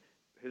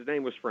 His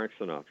name was Frank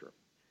Sinatra.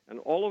 And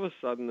all of a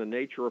sudden, the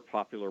nature of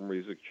popular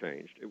music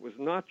changed. It was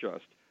not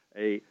just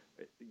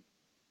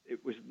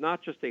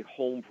a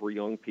home for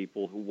young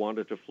people who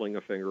wanted to fling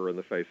a finger in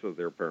the face of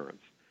their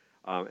parents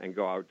and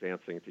go out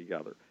dancing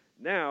together.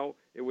 Now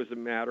it was a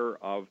matter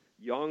of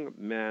young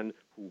men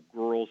who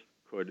girls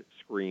could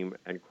scream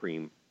and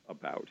cream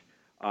about.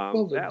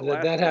 Well,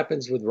 that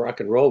happens with rock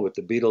and roll with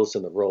the Beatles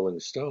and the Rolling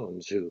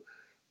Stones, who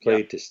Yes.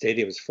 played to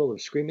stadiums full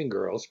of screaming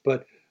girls,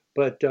 but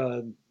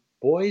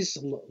boys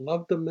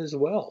loved them as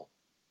well.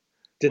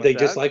 Did What's they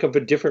just that? like them for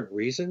different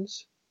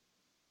reasons?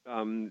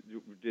 Um,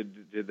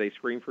 did they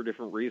scream for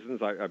different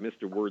reasons? I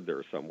missed a word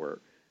there somewhere.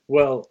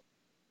 Well,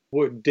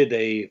 did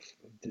they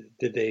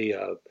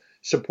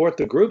support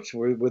the groups?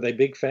 Were they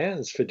big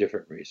fans for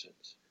different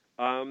reasons?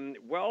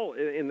 Well,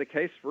 in the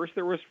case, first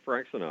there was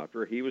Frank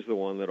Sinatra. He was the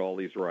one that all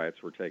these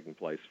riots were taking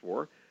place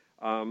for.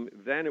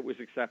 Then it was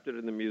accepted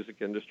in the music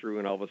industry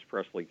when Elvis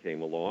Presley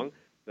came along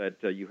that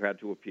you had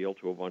to appeal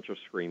to a bunch of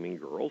screaming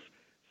girls.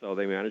 So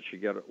they managed to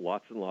get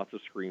lots and lots of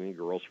screaming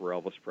girls for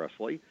Elvis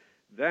Presley.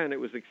 Then it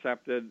was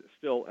accepted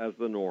still as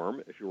the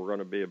norm, if you were going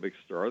to be a big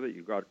star, that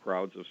you got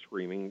crowds of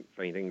screaming,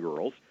 fainting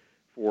girls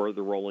for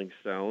the Rolling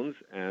Stones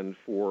and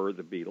for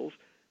the Beatles.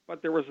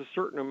 But there was a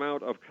certain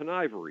amount of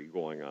connivery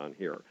going on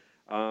here.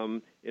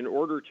 In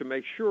order to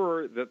make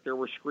sure that there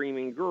were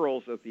screaming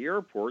girls at the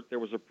airport, there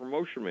was a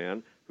promotion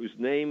man whose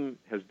name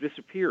has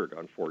disappeared,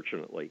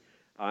 unfortunately,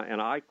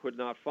 and I could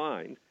not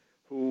find,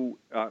 who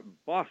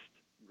bussed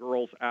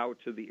girls out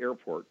to the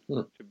airport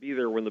to be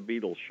there when the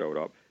Beatles showed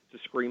up to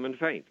scream and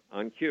faint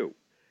on cue.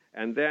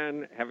 And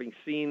then, having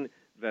seen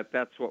that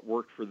that's what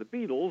worked for the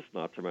Beatles,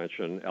 not to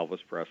mention Elvis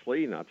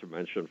Presley, not to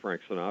mention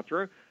Frank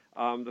Sinatra,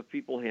 the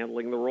people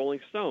handling the Rolling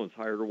Stones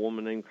hired a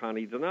woman named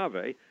Connie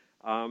DeNave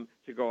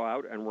to go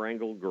out and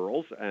wrangle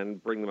girls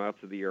and bring them out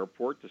to the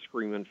airport to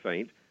scream and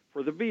faint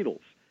for the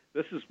Beatles.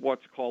 This is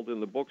what's called in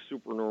the book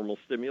supernormal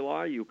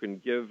stimuli. You can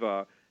give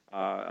a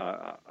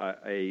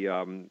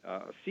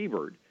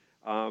seabird,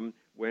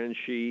 when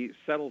she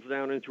settles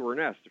down into her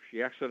nest, if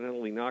she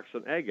accidentally knocks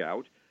an egg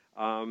out,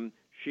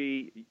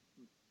 she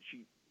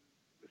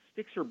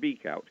sticks her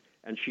beak out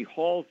and she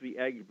hauls the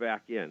egg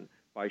back in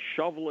by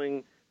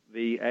shoveling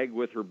the egg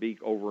with her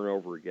beak over and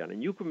over again.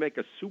 And you can make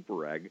a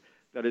super egg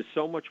that is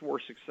so much more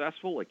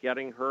successful at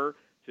getting her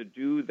to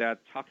do that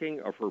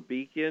tucking of her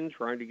beak in,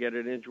 trying to get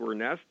it into her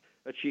nest,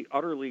 that she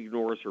utterly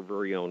ignores her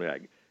very own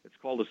egg. It's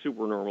called a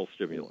supernormal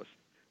stimulus.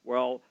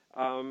 Well,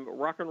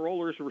 rock and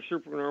rollers were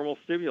supernormal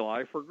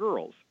stimuli for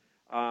girls,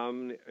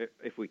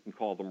 if we can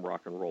call them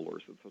rock and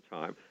rollers at the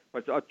time.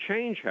 But a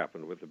change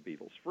happened with the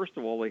Beatles. First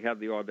of all, they had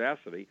the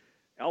audacity.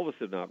 Elvis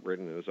had not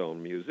written his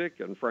own music,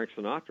 and Frank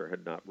Sinatra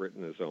had not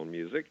written his own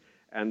music,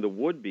 and the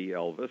would-be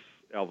Elvises,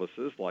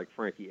 like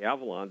Frankie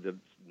Avalon, did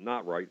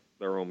not write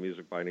their own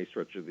music by any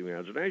stretch of the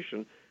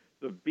imagination.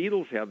 The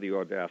Beatles had the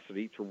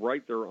audacity to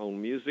write their own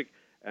music,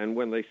 and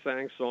when they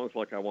sang songs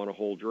like I Want to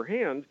Hold Your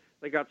Hand,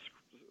 they got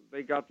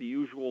the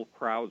usual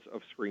crowds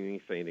of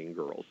screaming, fainting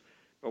girls.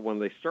 But when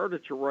they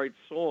started to write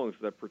songs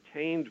that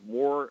pertained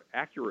more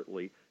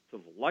accurately to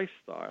the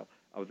lifestyle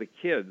of the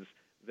kids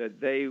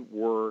that they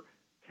were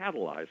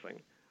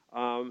catalyzing,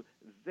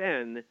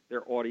 then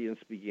their audience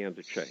began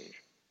to change.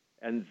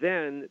 And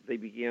then they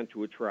began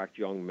to attract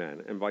young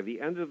men. And by the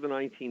end of the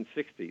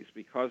 1960s,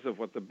 because of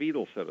what the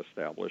Beatles had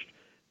established,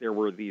 there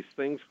were these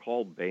things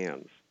called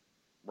bands,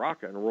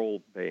 rock and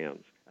roll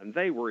bands, and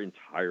they were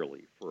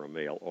entirely for a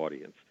male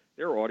audience.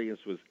 Their audience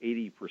was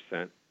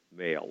 80%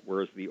 male,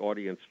 whereas the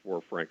audience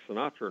for Frank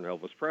Sinatra and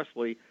Elvis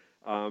Presley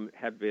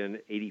had been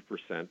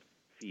 80%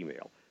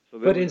 female. So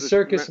but in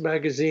Circus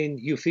Magazine,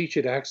 you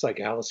featured acts like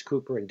Alice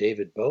Cooper and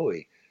David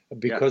Bowie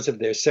because of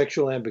their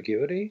sexual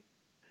ambiguity?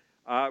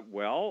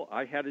 Well,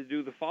 I had to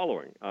do the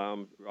following.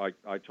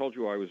 I told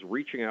you I was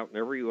reaching out in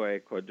every way I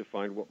could to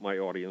find what my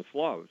audience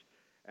loved.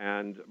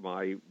 And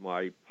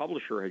my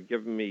publisher had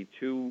given me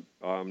two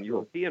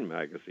European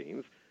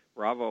magazines,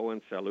 Bravo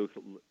and Salut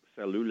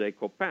les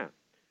Copains.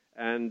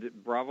 And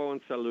Bravo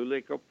and Salut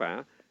les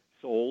Copains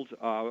sold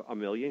 1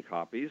 million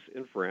copies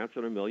in France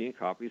and 1 million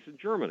copies in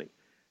Germany.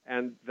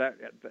 And that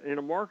in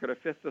a market a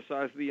fifth the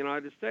size of the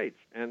United States.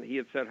 And he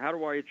had said, how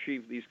do I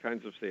achieve these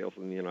kinds of sales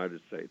in the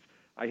United States?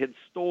 I had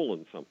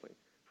stolen something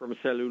from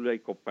Salut les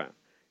Copains.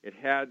 It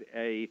had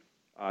a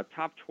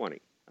top 20,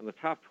 and the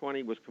top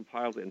 20 was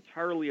compiled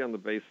entirely on the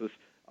basis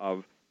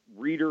of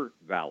reader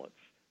ballots.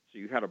 So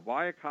you had to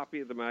buy a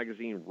copy of the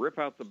magazine, rip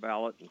out the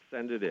ballot, and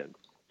send it in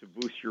to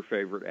boost your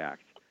favorite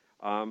act.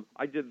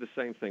 I did the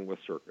same thing with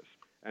Circus,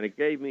 and it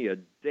gave me a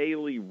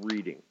daily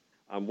reading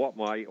on what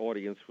my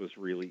audience was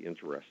really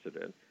interested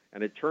in.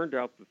 And it turned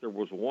out that there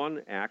was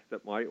one act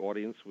that my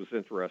audience was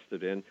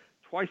interested in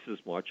twice as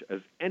much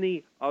as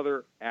any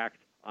other act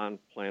on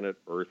planet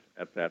Earth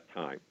at that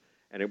time,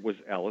 and it was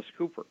Alice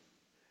Cooper.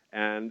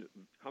 And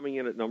coming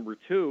in at number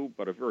 2,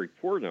 but a very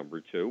poor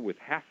number 2, with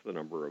half the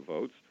number of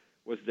votes,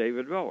 was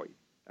David Bowie.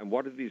 And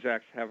what did these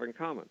acts have in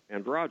common?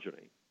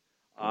 Androgyny.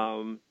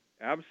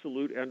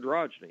 Absolute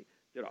androgyny.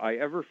 Did I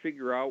ever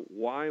figure out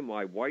why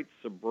my white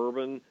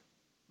suburban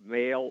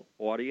male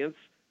audience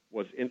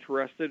was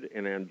interested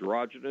in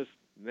androgynous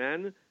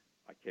men?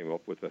 I came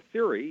up with a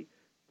theory,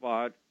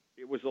 but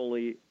it was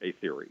only a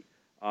theory.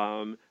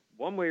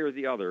 One way or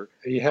the other.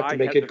 You have to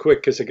make it quick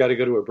because I got to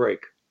go to a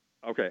break.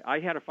 Okay, I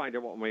had to find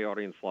out what my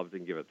audience loved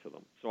and give it to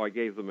them. So I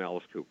gave them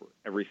Alice Cooper,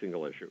 every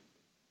single issue.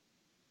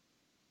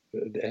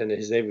 And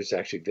his name was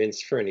actually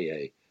Vince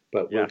Fernier,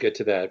 but we'll get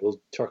to that.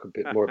 We'll talk a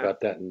bit more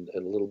about that in a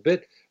little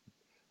bit.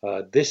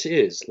 This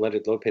is Let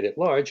It Lopate at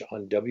Large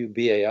on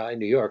WBAI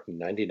New York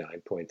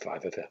 99.5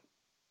 FM.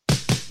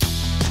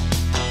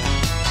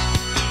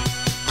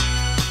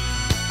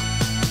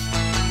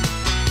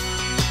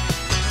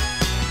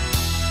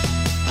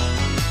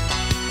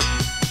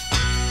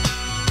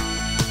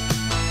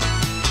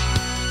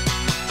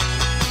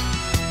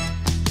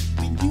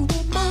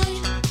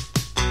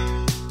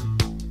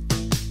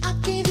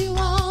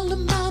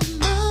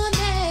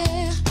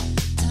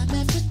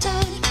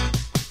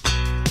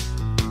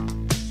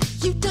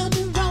 You've done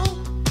me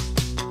wrong.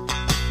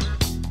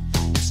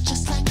 It's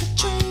just like a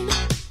train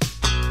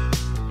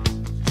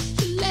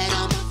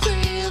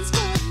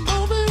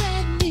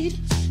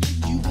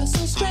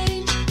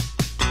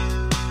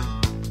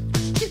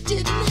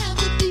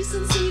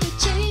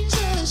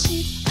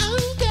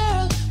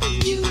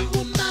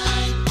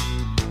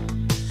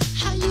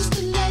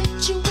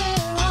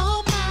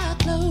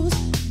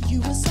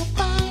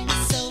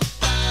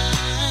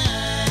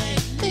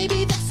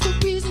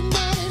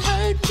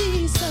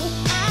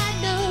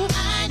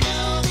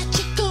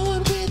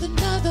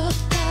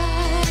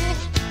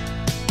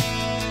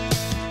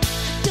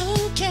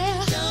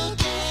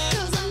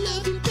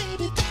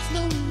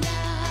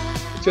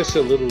Just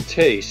a little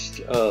taste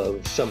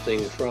of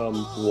something from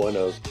one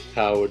of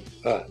Howard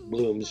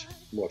Bloom's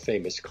more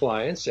famous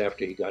clients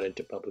after he got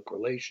into public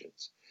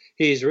relations.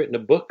 He's written a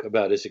book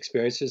about his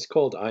experiences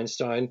called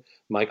Einstein,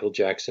 Michael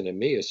Jackson, and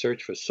Me, A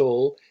Search for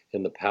Soul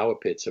in the Power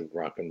Pits of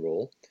Rock and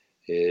Roll.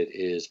 It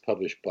is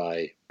published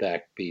by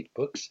Backbeat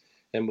Books.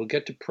 And we'll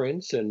get to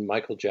Prince and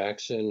Michael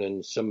Jackson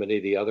and so many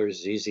of the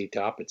others, ZZ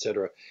Top,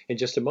 etc., in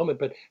just a moment.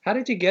 But how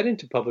did you get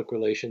into public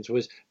relations?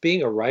 Was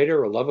being a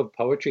writer, a love of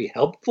poetry,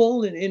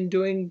 helpful in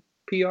doing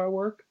PR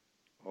work?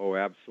 Oh,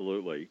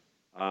 absolutely.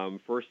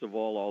 First of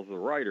all the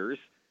writers,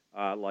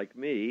 like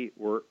me,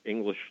 were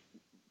English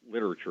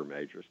literature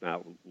majors.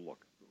 Now,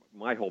 look,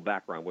 my whole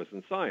background was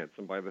in science,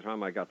 and by the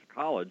time I got to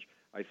college,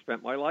 I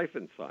spent my life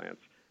in science.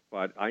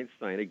 But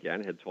Einstein,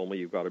 again, had told me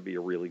you've got to be a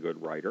really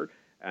good writer.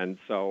 And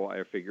so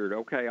I figured,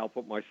 okay, I'll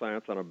put my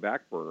science on a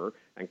back burner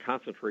and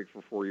concentrate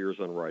for 4 years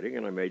on writing,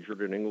 and I majored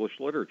in English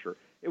literature.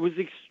 It was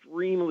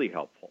extremely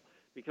helpful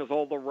because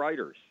all the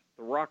writers,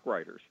 the rock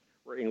writers,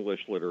 were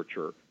English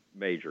literature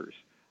majors.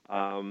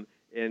 And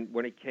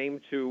when it came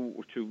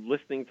to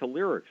listening to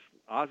lyrics,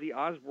 Ozzy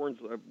Osbourne's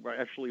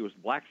actually was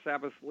Black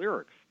Sabbath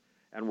lyrics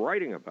and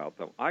writing about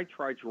them. I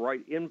tried to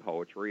write in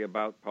poetry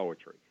about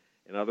poetry.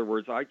 In other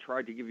words, I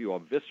tried to give you a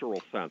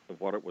visceral sense of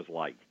what it was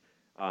like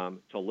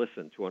to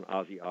listen to an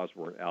Ozzy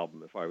Osbourne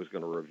album if I was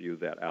going to review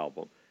that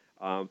album.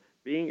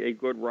 Being a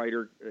good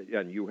writer,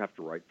 and you have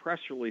to write press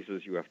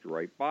releases, you have to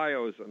write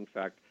bios. In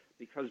fact,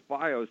 because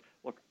bios,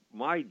 look,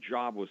 my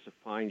job was to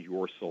find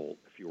your soul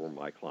if you were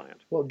my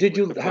client. Well, did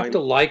you have to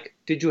like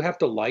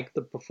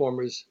the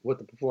performers, what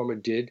the performer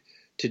did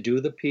to do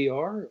the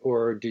PR,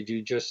 or did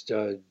you just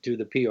do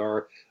the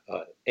PR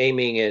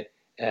aiming it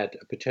at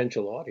a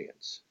potential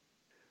audience?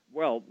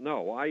 Well,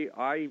 no,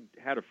 I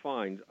had to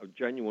find a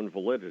genuine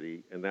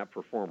validity in that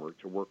performer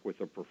to work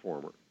with a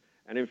performer.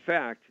 And in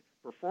fact,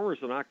 performers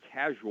are not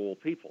casual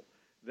people.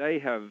 They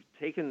have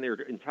taken their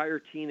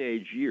entire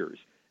teenage years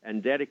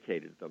and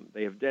dedicated them.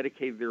 They have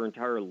dedicated their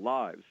entire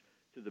lives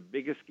to the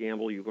biggest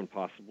gamble you can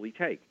possibly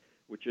take,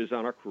 which is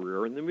on a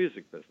career in the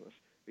music business.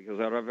 Because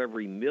out of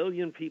every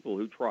million people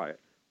who try it,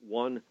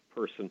 one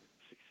person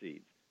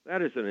succeeds.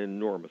 That is an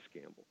enormous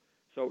gamble.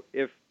 So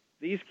if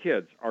these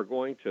kids are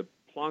going to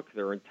plunk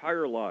their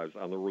entire lives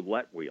on the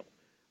roulette wheel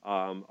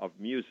of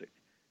music,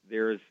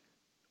 there's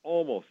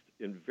almost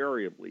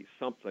invariably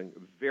something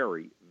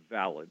very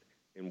valid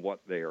in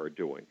what they are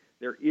doing.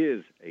 There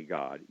is a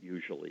God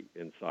usually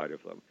inside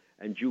of them,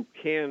 and you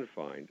can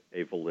find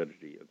a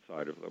validity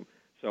inside of them.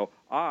 So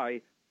I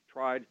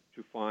tried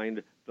to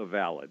find the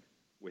valid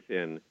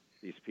within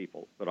these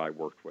people that I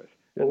worked with.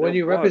 Well, when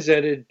you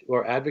represented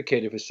or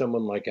advocated for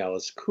someone like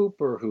Alice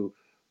Cooper, who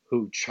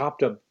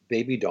chopped up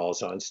baby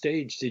dolls on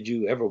stage, did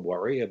you ever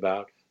worry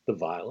about the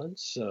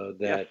violence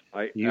Yes,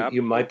 that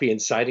you might be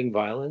inciting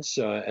violence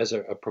as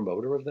a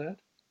promoter of that?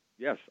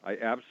 Yes, I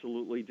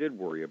absolutely did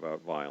worry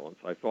about violence.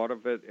 I thought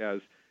of it as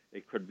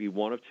it could be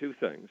one of two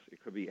things.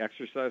 It could be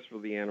exercise for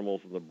the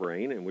animals in the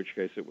brain, in which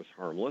case it was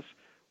harmless,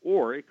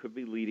 or it could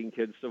be leading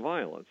kids to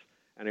violence.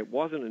 And it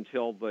wasn't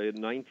until the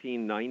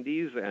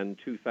 1990s and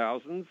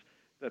 2000s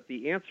that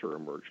the answer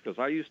emerged, because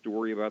I used to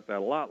worry about that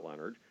a lot,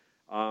 Leonard.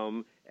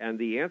 And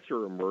the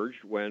answer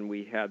emerged when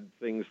we had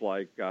things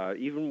like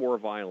even more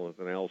violent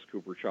than Alice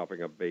Cooper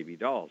chopping up baby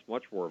dolls,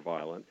 much more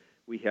violent.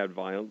 We had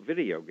violent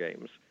video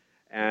games.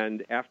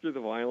 And after the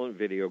violent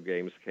video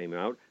games came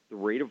out, the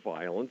rate of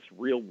violence,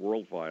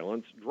 real-world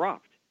violence,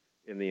 dropped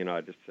in the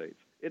United States.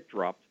 It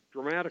dropped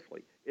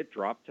dramatically. It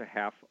dropped to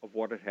half of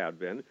what it had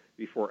been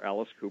before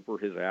Alice Cooper,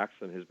 his axe,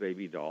 and his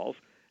baby dolls,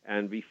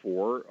 and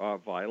before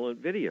violent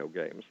video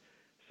games.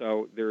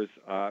 So there's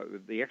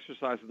the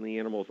exercise in the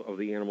animals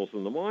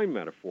in the mind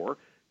metaphor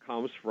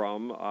comes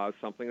from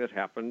something that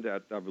happened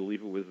at, I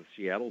believe it was the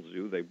Seattle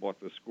Zoo. They bought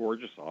this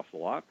gorgeous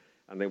ocelot,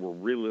 and they were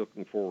really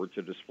looking forward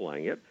to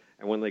displaying it.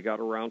 And when they got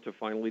around to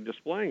finally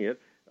displaying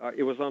it,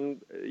 it was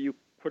you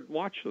couldn't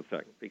watch the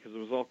thing because it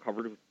was all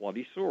covered with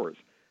bloody sores,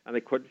 and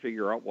they couldn't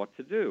figure out what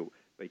to do.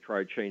 They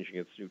tried changing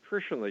its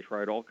nutrition. They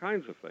tried all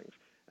kinds of things.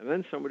 And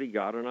then somebody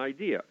got an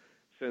idea.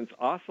 Since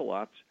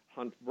ocelots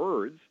hunt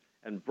birds,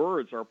 and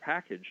birds are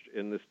packaged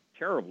in this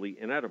terribly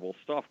inedible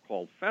stuff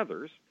called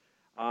feathers,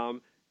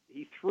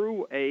 he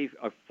threw a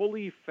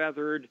fully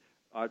feathered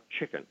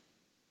chicken,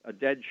 a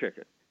dead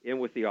chicken, in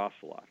with the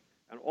ocelot.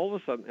 And all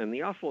of a sudden, and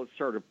the ocelot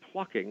started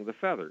plucking the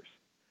feathers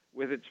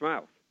with its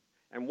mouth.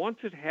 And once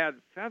it had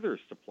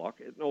feathers to pluck,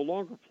 it no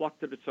longer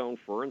plucked at its own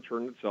fur and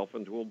turned itself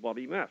into a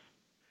bloody mess.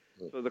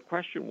 So the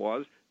question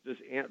was,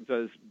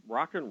 does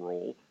rock and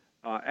roll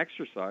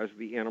exercise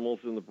the animals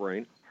in the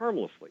brain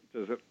harmlessly?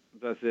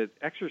 Does it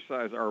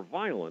exercise our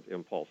violent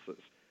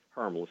impulses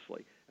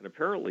harmlessly? And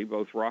apparently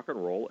both rock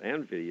and roll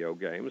and video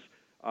games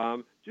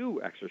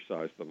do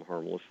exercise them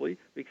harmlessly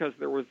because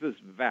there was this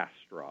vast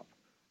drop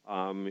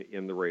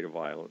in the rate of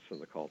violence in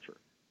the culture.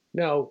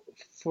 Now,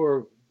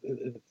 for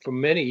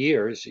many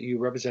years, you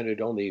represented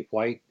only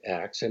white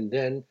acts, and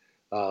then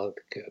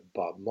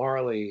Bob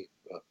Marley,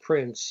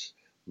 Prince,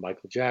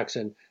 Michael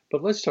Jackson.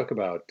 But let's talk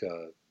about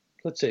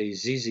let's say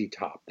ZZ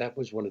Top, that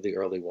was one of the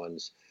early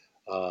ones.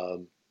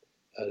 Um,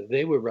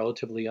 they were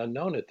relatively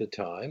unknown at the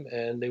time,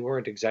 and they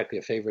weren't exactly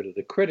a favorite of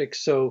the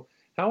critics. So,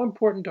 how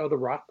important are the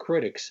rock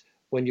critics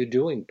when you're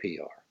doing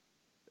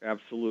PR?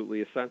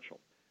 Absolutely essential.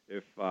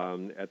 If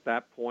at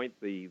that point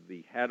the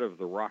head of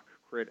the rock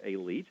crit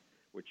elite,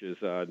 which is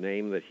a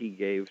name that he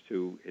gave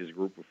to his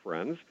group of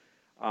friends,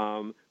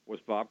 was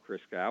Bob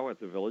Christgau at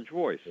the Village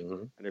Voice.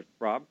 Hmm. And if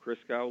Bob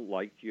Christgau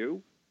liked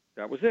you,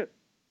 that was it.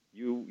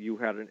 You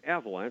had an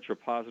avalanche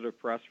of positive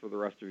press for the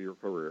rest of your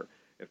career.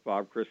 If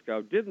Bob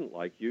Christgau didn't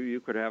like you, you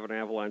could have an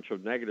avalanche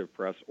of negative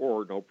press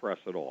or no press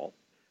at all.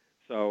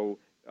 So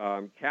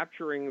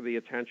capturing the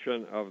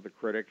attention of the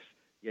critics,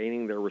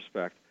 gaining their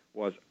respect,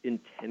 was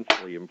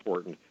intensely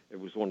important. It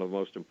was one of the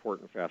most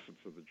important facets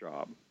of the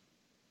job.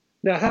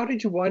 Now, how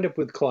did you wind up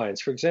with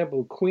clients? For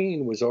example,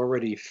 Queen was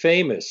already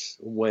famous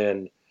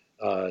when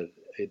uh,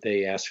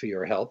 they asked for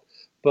your help,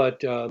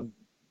 but the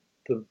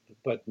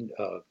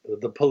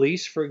the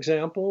Police, for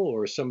example,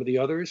 or some of the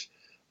others,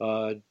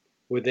 uh,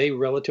 were they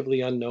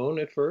relatively unknown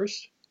at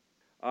first?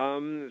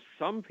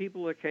 Some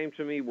people that came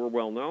to me were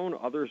well known,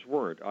 others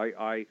weren't.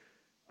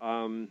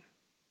 Um,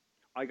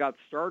 I got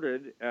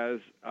started as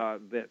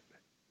the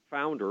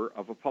founder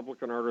of a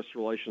public and artist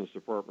relations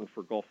department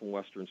for Gulf and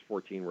Western's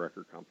 14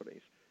 record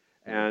companies,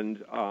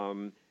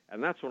 Mhm.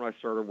 and that's when I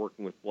started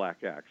working with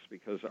Black X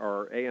because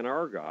our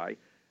A&R guy,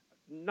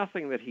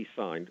 nothing that he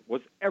signed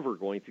was ever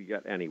going to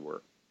get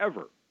anywhere,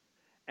 ever.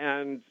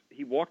 And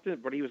he walked in,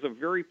 but he was a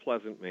very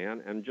pleasant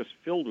man and just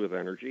filled with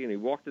energy. And he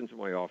walked into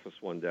my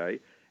office one day,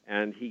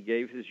 and he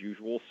gave his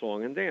usual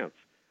song and dance.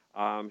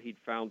 He'd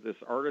found this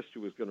artist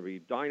who was going to be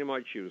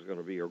dynamite. She was going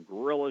to be a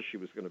gorilla. She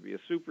was going to be a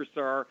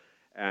superstar.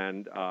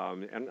 And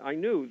I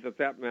knew that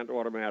that meant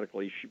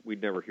automatically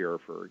we'd never hear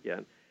of her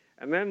again.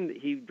 And then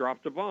he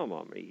dropped a bomb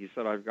on me. He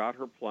said, "I've got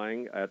her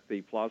playing at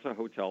the Plaza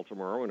Hotel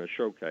tomorrow in a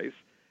showcase,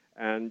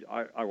 and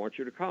I want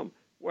you to come."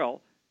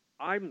 Well,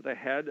 I'm the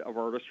head of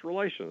artist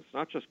relations,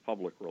 not just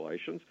public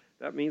relations.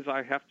 That means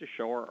I have to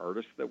show our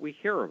artists that we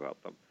care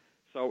about them.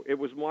 So it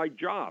was my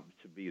job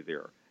to be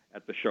there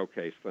at the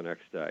showcase the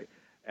next day.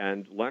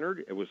 And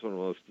Leonard, it was one of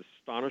the most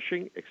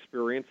astonishing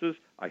experiences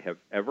I have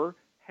ever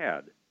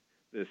had.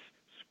 This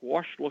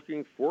squashed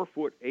looking 4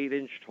 foot 8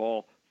 inch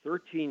tall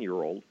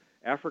 13-year-old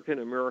African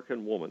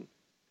American woman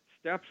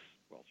steps,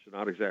 well, she's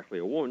not exactly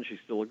a woman, she's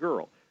still a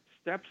girl,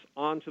 steps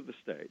onto the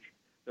stage.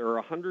 There are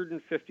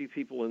 150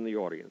 people in the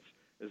audience.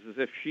 It's as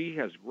if she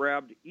has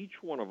grabbed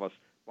each one of us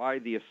by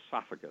the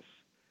esophagus,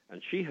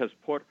 and she has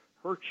put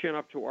her chin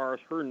up to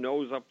ours, her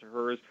nose up to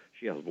hers.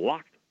 She has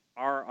locked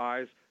our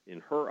eyes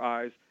in her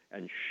eyes,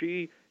 and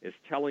she is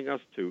telling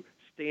us to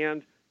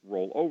stand,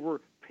 roll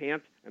over,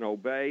 pant, and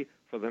obey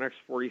for the next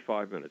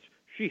 45 minutes.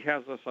 She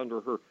has us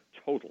under her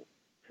total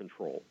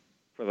control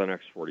for the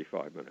next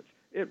 45 minutes.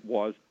 It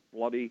was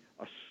bloody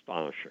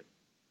astonishing.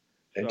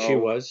 And she So,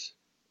 was.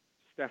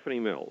 Stephanie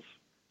Mills.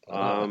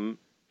 Ah.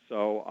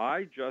 So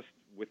I just,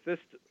 with this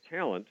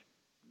talent,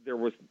 there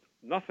was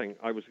nothing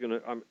I was going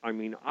to, I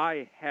mean,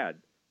 I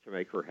had to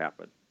make her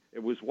happen.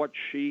 It was what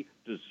she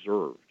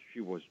deserved.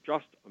 She was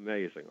just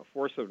amazing, a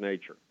force of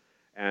nature.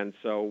 And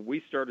so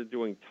we started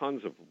doing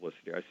tons of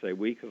publicity. I say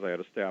we because I had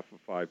a staff of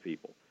 5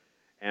 people.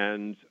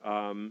 And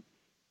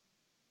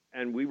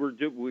we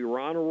were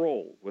on a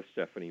roll with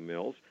Stephanie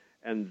Mills,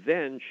 and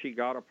then she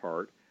got a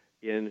part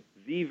in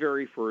the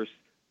very first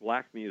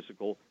black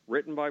musical,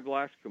 written by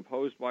blacks,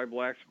 composed by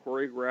blacks,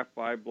 choreographed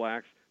by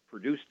blacks,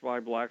 produced by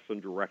blacks,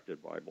 and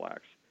directed by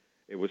blacks.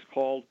 It was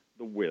called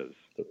The Wiz.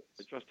 It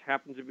just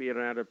happened to be an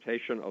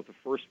adaptation of the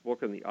first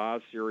book in the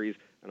Oz series,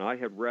 and I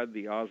had read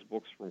the Oz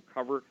books from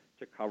cover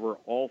to cover,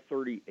 all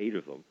 38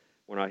 of them,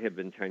 when I had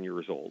been 10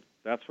 years old.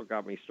 That's what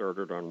got me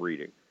started on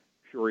reading.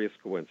 Curious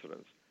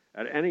coincidence.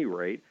 At any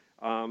rate,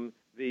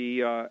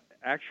 the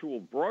actual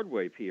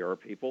Broadway PR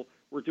people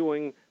were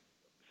doing,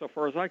 so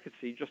far as I could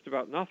see, just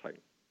about nothing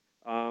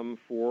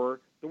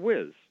for The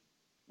Wiz,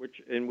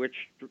 in which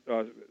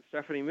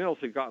Stephanie Mills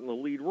had gotten the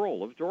lead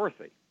role of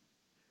Dorothy.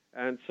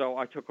 And so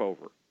I took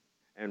over,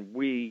 and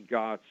we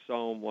got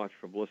so much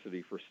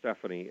publicity for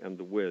Stephanie and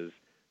The Wiz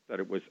that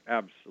it was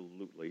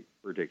absolutely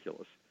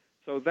ridiculous.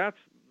 So that's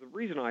the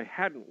reason I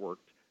hadn't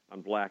worked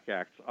on black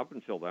acts up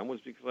until then,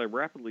 was because I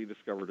rapidly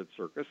discovered at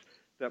Circus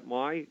that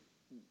my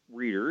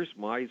readers,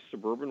 my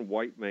suburban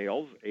white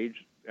males,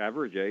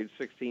 average age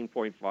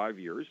 16.5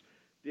 years,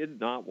 did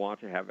not want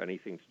to have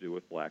anything to do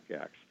with black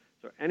acts.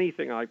 So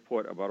anything I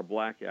put about a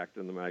black act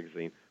in the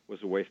magazine was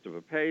a waste of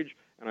a page,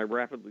 and I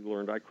rapidly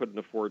learned I couldn't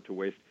afford to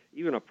waste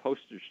even a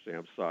postage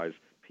stamp size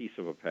piece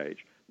of a page,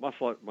 much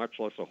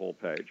less a whole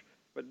page.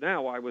 But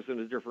now I was in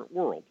a different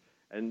world,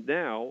 and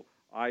now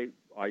I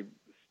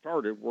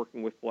started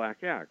working with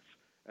black acts.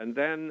 And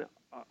then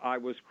I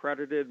was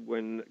credited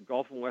when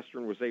Gulf and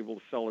Western was able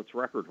to sell its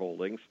record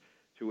holdings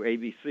to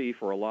ABC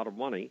for a lot of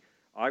money.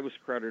 I was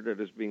credited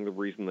as being the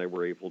reason they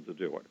were able to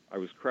do it. I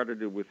was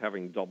credited with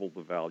having doubled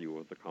the value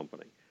of the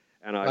company.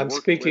 And I I'm worked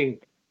with, speaking.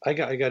 I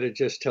got to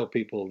just tell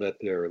people that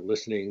they're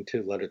listening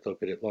to Leonard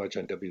Lopate at Large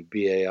on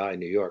WBAI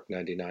New York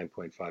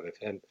 99.5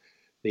 FM.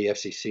 the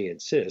FCC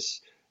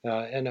insists.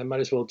 And I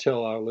might as well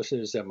tell our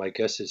listeners that my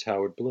guest is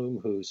Howard Bloom,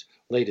 whose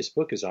latest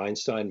book is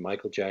Einstein,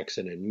 Michael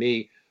Jackson, and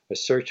Me, A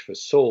Search for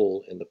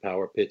Soul in the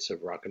Power Pits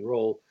of Rock and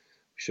Roll.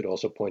 We should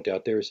also point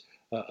out there's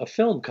a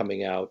film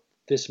coming out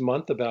this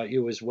month about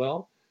you as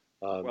well.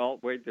 Well,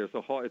 wait, it's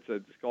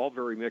all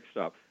very mixed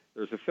up.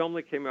 There's a film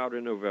that came out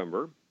in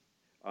November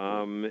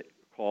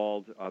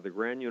called The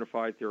Grand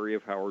Unified Theory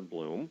of Howard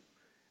Bloom,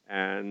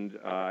 and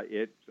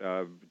it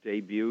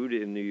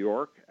debuted in New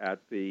York at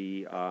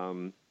the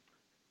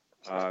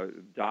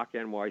Doc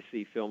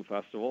NYC Film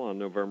Festival on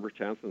November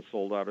 10th and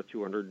sold out a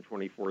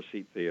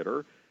 224-seat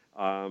theater.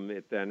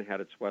 It then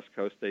had its West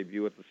Coast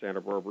debut at the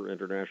Santa Barbara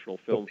International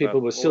Film Festival.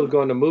 People were still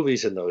going to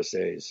movies in those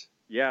days.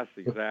 Yes,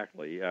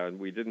 exactly. And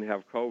we didn't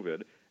have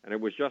COVID. And it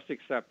was just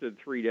accepted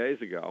 3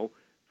 days ago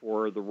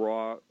for the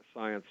Raw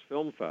Science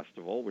Film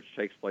Festival, which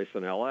takes place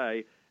in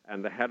L.A.,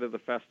 and the head of the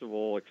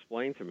festival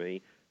explained to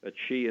me that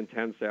she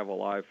intends to have a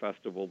live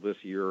festival this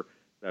year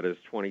that is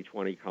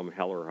 2020 come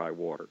hell or high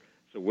water.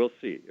 So we'll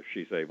see if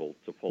she's able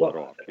to pull it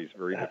off. She's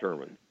very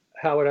determined.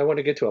 Howard, I want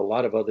to get to a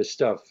lot of other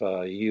stuff.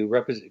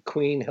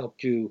 Queen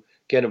helped you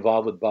get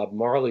involved with Bob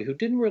Marley, who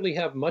didn't really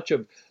have much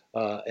of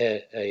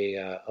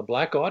a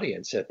black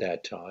audience at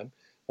that time.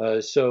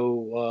 What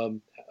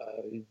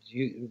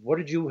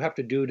did you have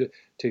to do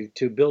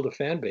to build a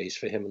fan base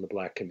for him in the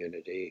black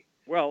community?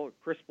 Well,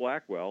 Chris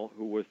Blackwell,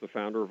 who was the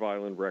founder of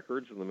Island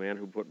Records and the man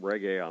who put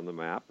reggae on the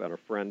map, and a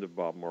friend of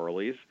Bob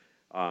Marley's,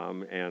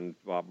 and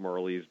Bob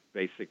Marley's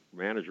basic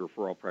manager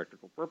for all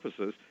practical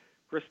purposes,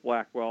 Chris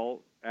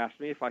Blackwell asked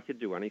me if I could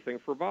do anything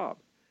for Bob.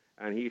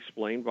 And he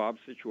explained Bob's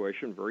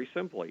situation very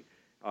simply.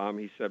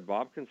 He said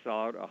Bob can sell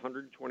out a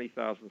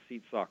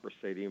 120,000-seat soccer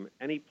stadium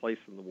any place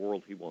in the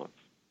world he wants.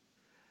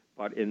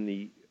 But in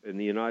the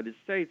United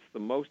States, the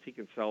most he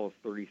can sell is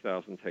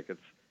 30,000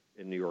 tickets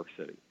in New York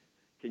City.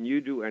 Can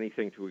you do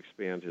anything to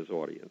expand his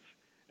audience?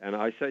 And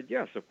I said,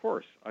 yes, of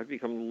course. I've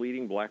become the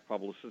leading black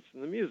publicist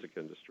in the music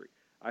industry.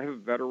 I have a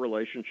better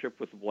relationship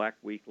with the black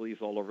weeklies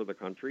all over the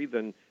country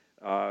than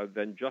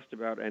just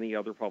about any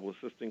other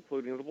publicist,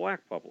 including the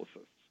black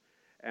publicists.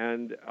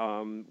 And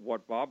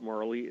what Bob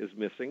Marley is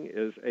missing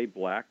is a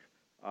black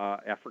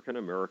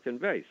African-American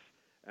base.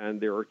 And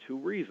there are two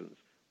reasons.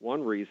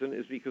 One reason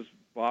is because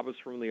Bob is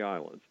from the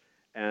islands,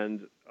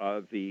 and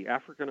the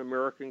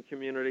African-American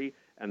community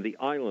and the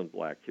island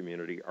black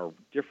community are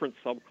different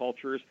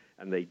subcultures,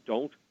 and they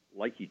don't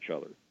like each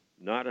other,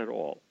 not at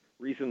all.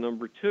 Reason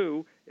number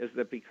two is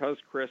that because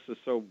Chris is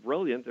so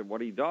brilliant at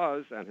what he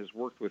does and has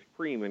worked with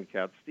Cream and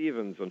Cat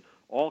Stevens and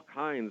all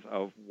kinds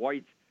of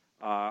white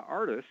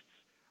artists,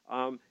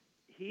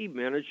 he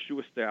managed to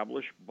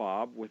establish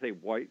Bob with a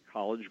white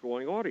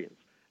college-going audience.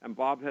 And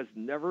Bob has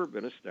never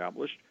been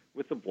established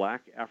with the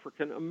black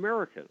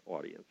African-American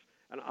audience.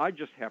 And I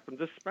just happen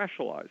to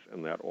specialize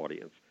in that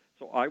audience.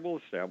 So I will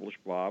establish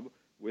Bob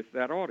with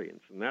that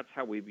audience. And that's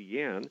how we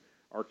began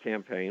our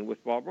campaign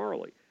with Bob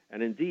Marley.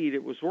 And indeed,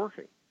 it was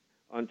working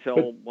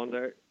until one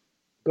day.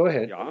 Go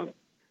ahead. Yeah,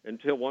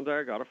 until one day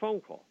I got a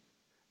phone call.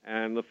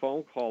 And the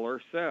phone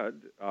caller said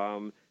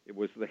it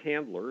was the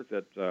handler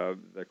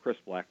that Chris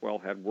Blackwell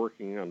had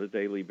working on a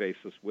daily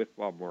basis with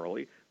Bob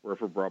Marley,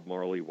 wherever Bob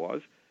Marley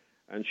was.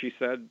 And she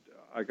said,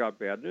 I got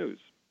bad news.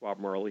 Bob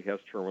Marley has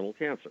terminal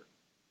cancer.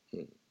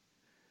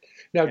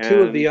 Now,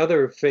 two of the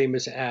other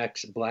famous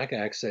acts, black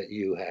acts that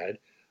you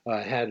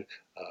had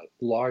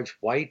large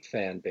white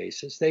fan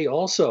bases. They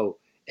also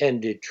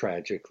ended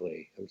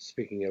tragically. I'm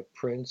speaking of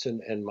Prince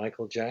and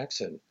Michael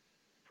Jackson.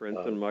 Prince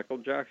and Michael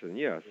Jackson,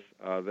 yes.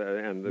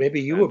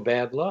 Maybe you were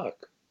bad luck.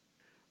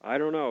 I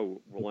don't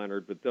know,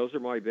 Leonard, but those are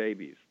my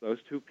babies. Those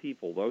two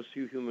people, those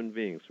two human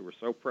beings who are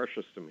so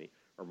precious to me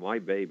are my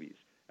babies.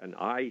 And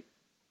I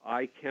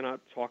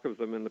cannot talk of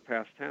them in the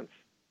past tense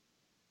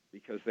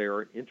because they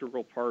are an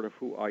integral part of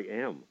who I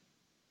am.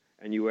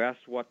 And you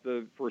asked what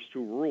the first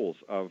two rules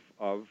of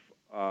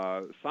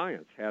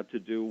science had to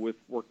do with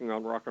working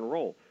on rock and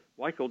roll.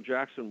 Michael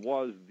Jackson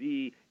was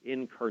the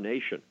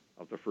incarnation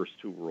of the first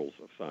two rules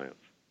of science.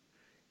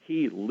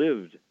 He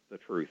lived the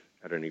truth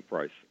at any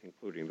price,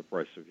 including the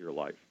price of your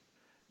life.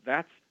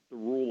 That's the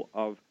rule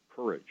of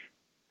courage.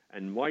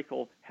 And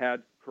Michael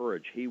had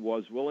courage. He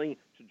was willing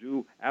to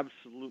do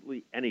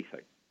absolutely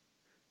anything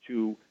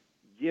to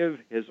give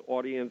his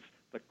audience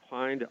the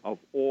kind of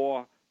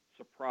awe,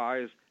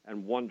 surprise,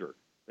 and wonder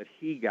that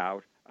he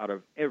got out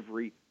of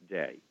every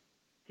day.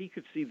 He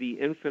could see the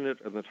infinite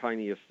and the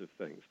tiniest of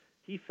things.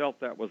 He felt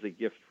that was a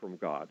gift from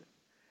God.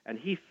 And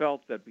he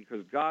felt that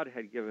because God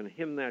had given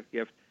him that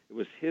gift, it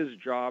was his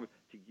job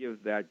to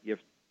give that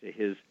gift to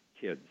his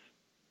kids.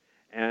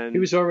 And he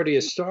was already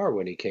a star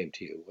when he came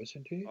to you,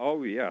 wasn't he?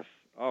 Oh, yes.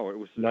 Oh, it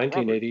was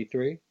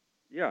 1983?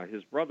 Yeah,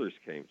 his brothers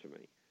came to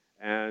me.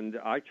 And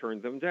I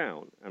turned them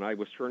down. And I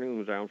was turning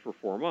them down for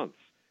 4 months.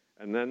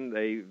 And then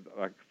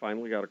I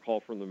finally got a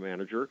call from the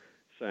manager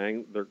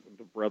saying the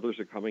brothers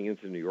are coming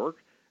into New York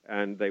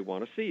and they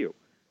want to see you.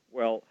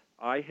 Well,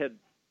 I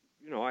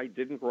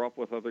didn't grow up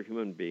with other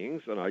human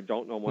beings, and I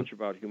don't know much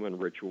about human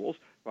rituals,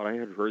 but I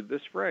had heard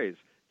this phrase: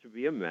 to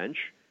be a mensch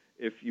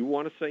if you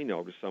want to say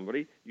no to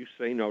somebody, you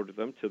say no to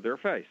them to their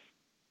face.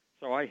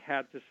 So I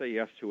had to say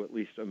yes to at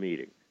least a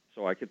meeting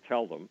so I could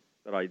tell them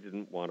that I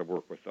didn't want to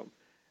work with them.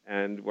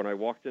 And when I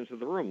walked into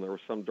the room, there was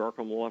some dark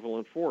and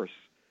malevolent force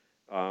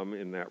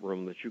in that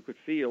room that you could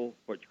feel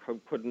but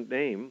couldn't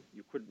name,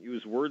 you couldn't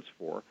use words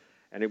for,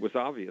 and it was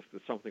obvious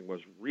that something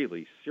was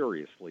really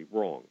seriously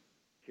wrong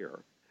here.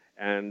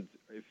 And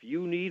if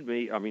you need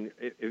me, I mean,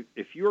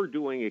 if you're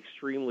doing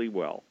extremely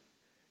well,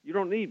 you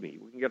don't need me.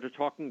 We can get a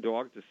talking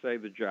dog to say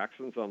the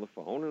Jackson's on the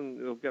phone, and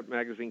he'll get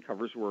magazine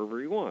covers wherever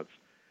he wants.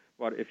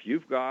 But if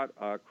you've got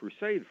a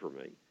crusade for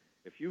me,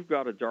 if you've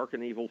got a dark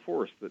and evil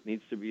force that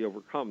needs to be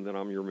overcome, then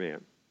I'm your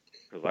man.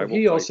 Well,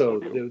 he also,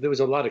 there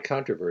was a lot of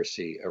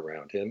controversy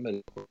around him,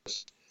 and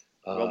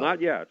well, not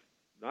yet,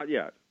 not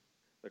yet.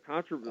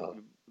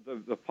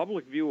 The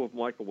public view of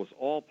Michael was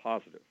all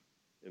positive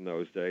in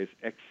those days,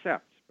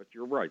 except, but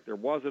you're right, there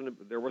was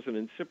an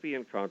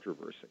incipient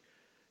controversy.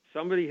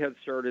 Somebody had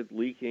started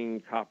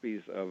leaking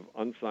copies of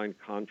unsigned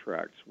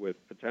contracts with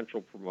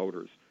potential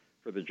promoters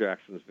for the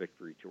Jackson's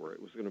Victory Tour.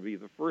 It was going to be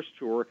the first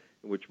tour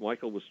in which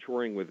Michael was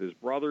touring with his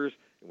brothers,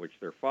 in which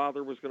their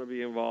father was going to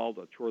be involved,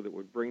 a tour that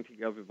would bring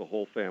together the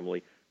whole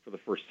family for the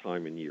first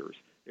time in years.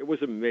 It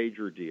was a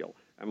major deal.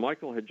 And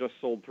Michael had just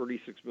sold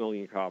 36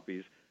 million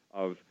copies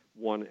of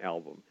one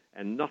album,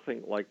 and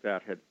nothing like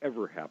that had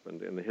ever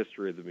happened in the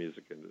history of the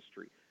music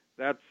industry.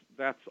 That's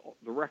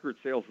the record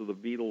sales of the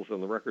Beatles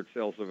and the record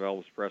sales of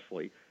Elvis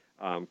Presley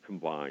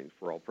combined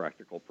for all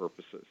practical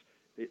purposes.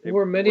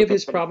 Were many of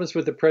his problems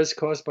with the press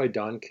caused by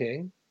Don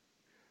King?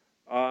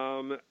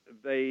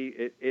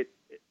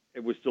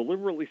 It was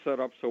deliberately set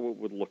up so it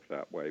would look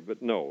that way,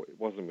 but no, it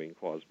wasn't being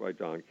caused by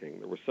Don King.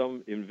 There was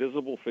some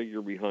invisible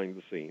figure behind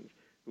the scenes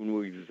who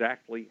knew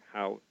exactly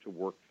how to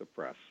work the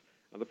press.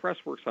 And the press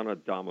works on a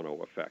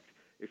domino effect.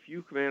 If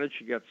you manage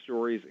to get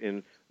stories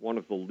in one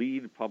of the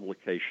lead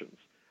publications,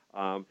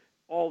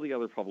 all the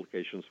other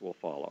publications will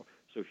follow.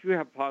 So if you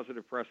have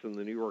positive press in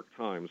the New York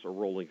Times or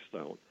Rolling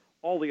Stone,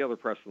 all the other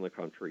press in the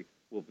country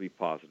will be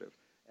positive.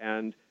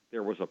 And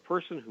there was a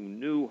person who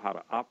knew how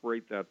to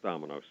operate that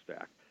domino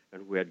stack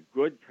and who had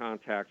good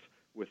contacts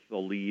with the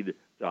lead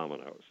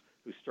dominoes,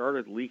 who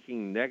started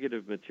leaking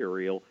negative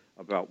material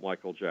about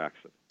Michael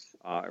Jackson.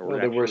 Well,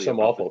 there were some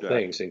awful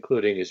things,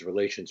 including his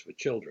relations with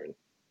children.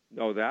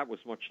 No, that was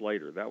much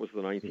later. That was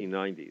the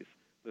 1990s.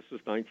 This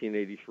was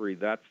 1983.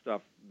 That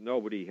stuff,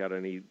 nobody had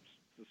any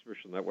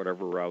suspicion that would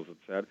ever rouse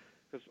its head,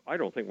 because I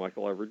don't think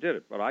Michael ever did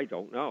it, but I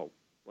don't know.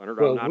 Leonard,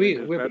 I'm not in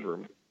his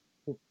bedroom.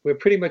 We're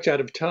pretty much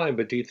out of time,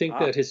 but do you think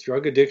that his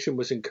drug addiction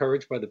was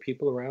encouraged by the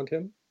people around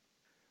him?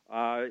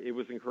 It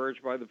was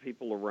encouraged by the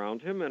people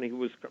around him, and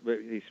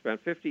he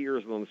spent 50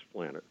 years on this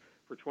planet.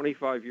 For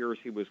 25 years,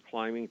 he was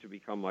climbing to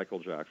become Michael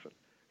Jackson.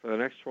 For the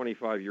next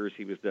 25 years,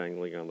 he was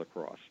dangling on the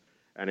cross.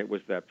 And it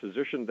was that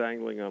position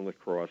dangling on the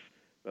cross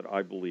that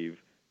I believe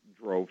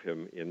drove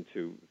him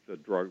into the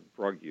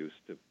drug use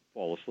to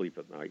fall asleep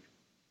at night.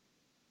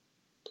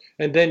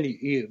 And then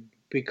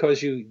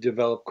because you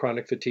developed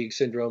chronic fatigue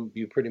syndrome,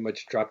 you pretty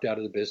much dropped out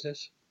of the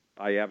business?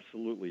 I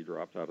absolutely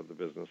dropped out of the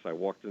business. I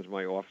walked into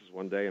my office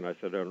one day and I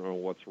said, I don't know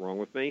what's wrong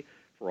with me.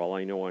 For all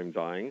I know, I'm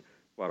dying,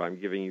 but I'm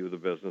giving you the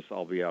business.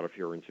 I'll be out of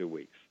here in 2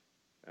 weeks.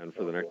 And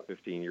for the next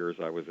 15 years,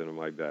 I was in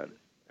my bed.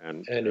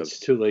 And it's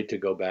too late to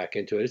go back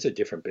into it. It's a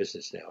different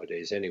business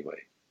nowadays anyway.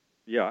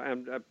 Yeah,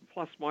 and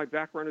plus my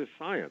background is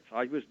science.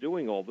 I was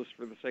doing all this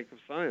for the sake of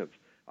science.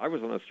 I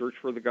was on a search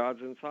for the gods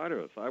inside of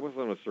us. I was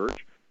on a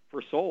search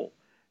for soul.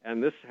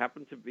 And this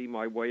happened to be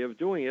my way of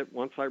doing it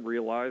once I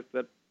realized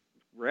that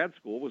grad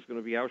school was going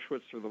to be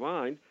Auschwitz for the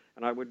mind,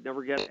 and I would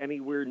never get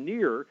anywhere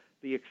near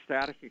the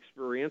ecstatic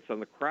experience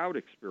and the crowd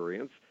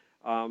experience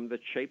that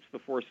shapes the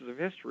forces of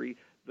history,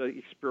 the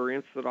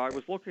experience that I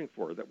was looking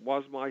for, that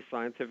was my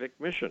scientific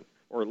mission,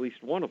 or at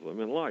least one of them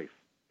in life.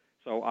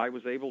 So I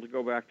was able to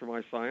go back to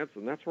my science,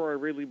 and that's where I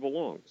really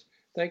belong.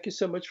 Thank you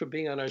so much for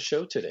being on our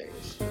show today.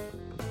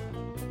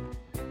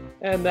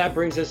 And that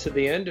brings us to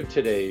the end of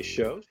today's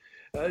show.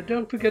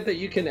 Don't forget that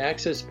you can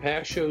access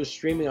past shows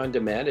streaming on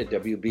demand at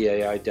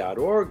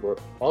WBAI.org. We're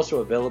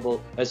also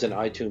available as an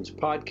iTunes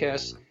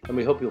podcast, and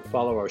we hope you'll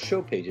follow our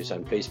show pages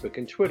on Facebook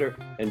and Twitter,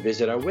 and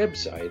visit our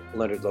website,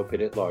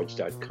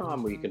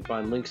 LeonardLopateAtLarge.com, where you can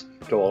find links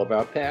to all of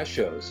our past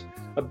shows.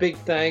 A big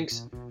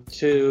thanks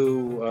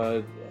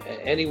to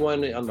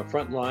anyone on the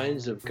front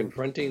lines of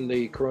confronting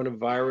the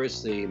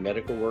coronavirus, the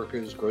medical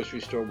workers,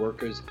 grocery store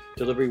workers,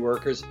 delivery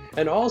workers,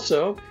 and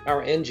also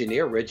our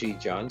engineer, Reggie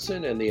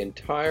Johnson, and the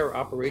entire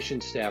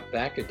operations staff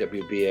back at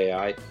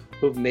WBAI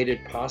who've made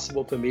it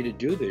possible for me to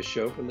do this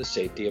show from the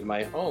safety of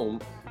my home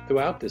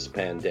throughout this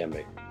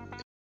pandemic.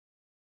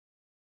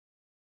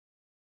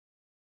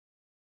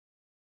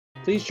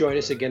 Please join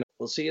us again.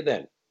 We'll see you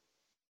then.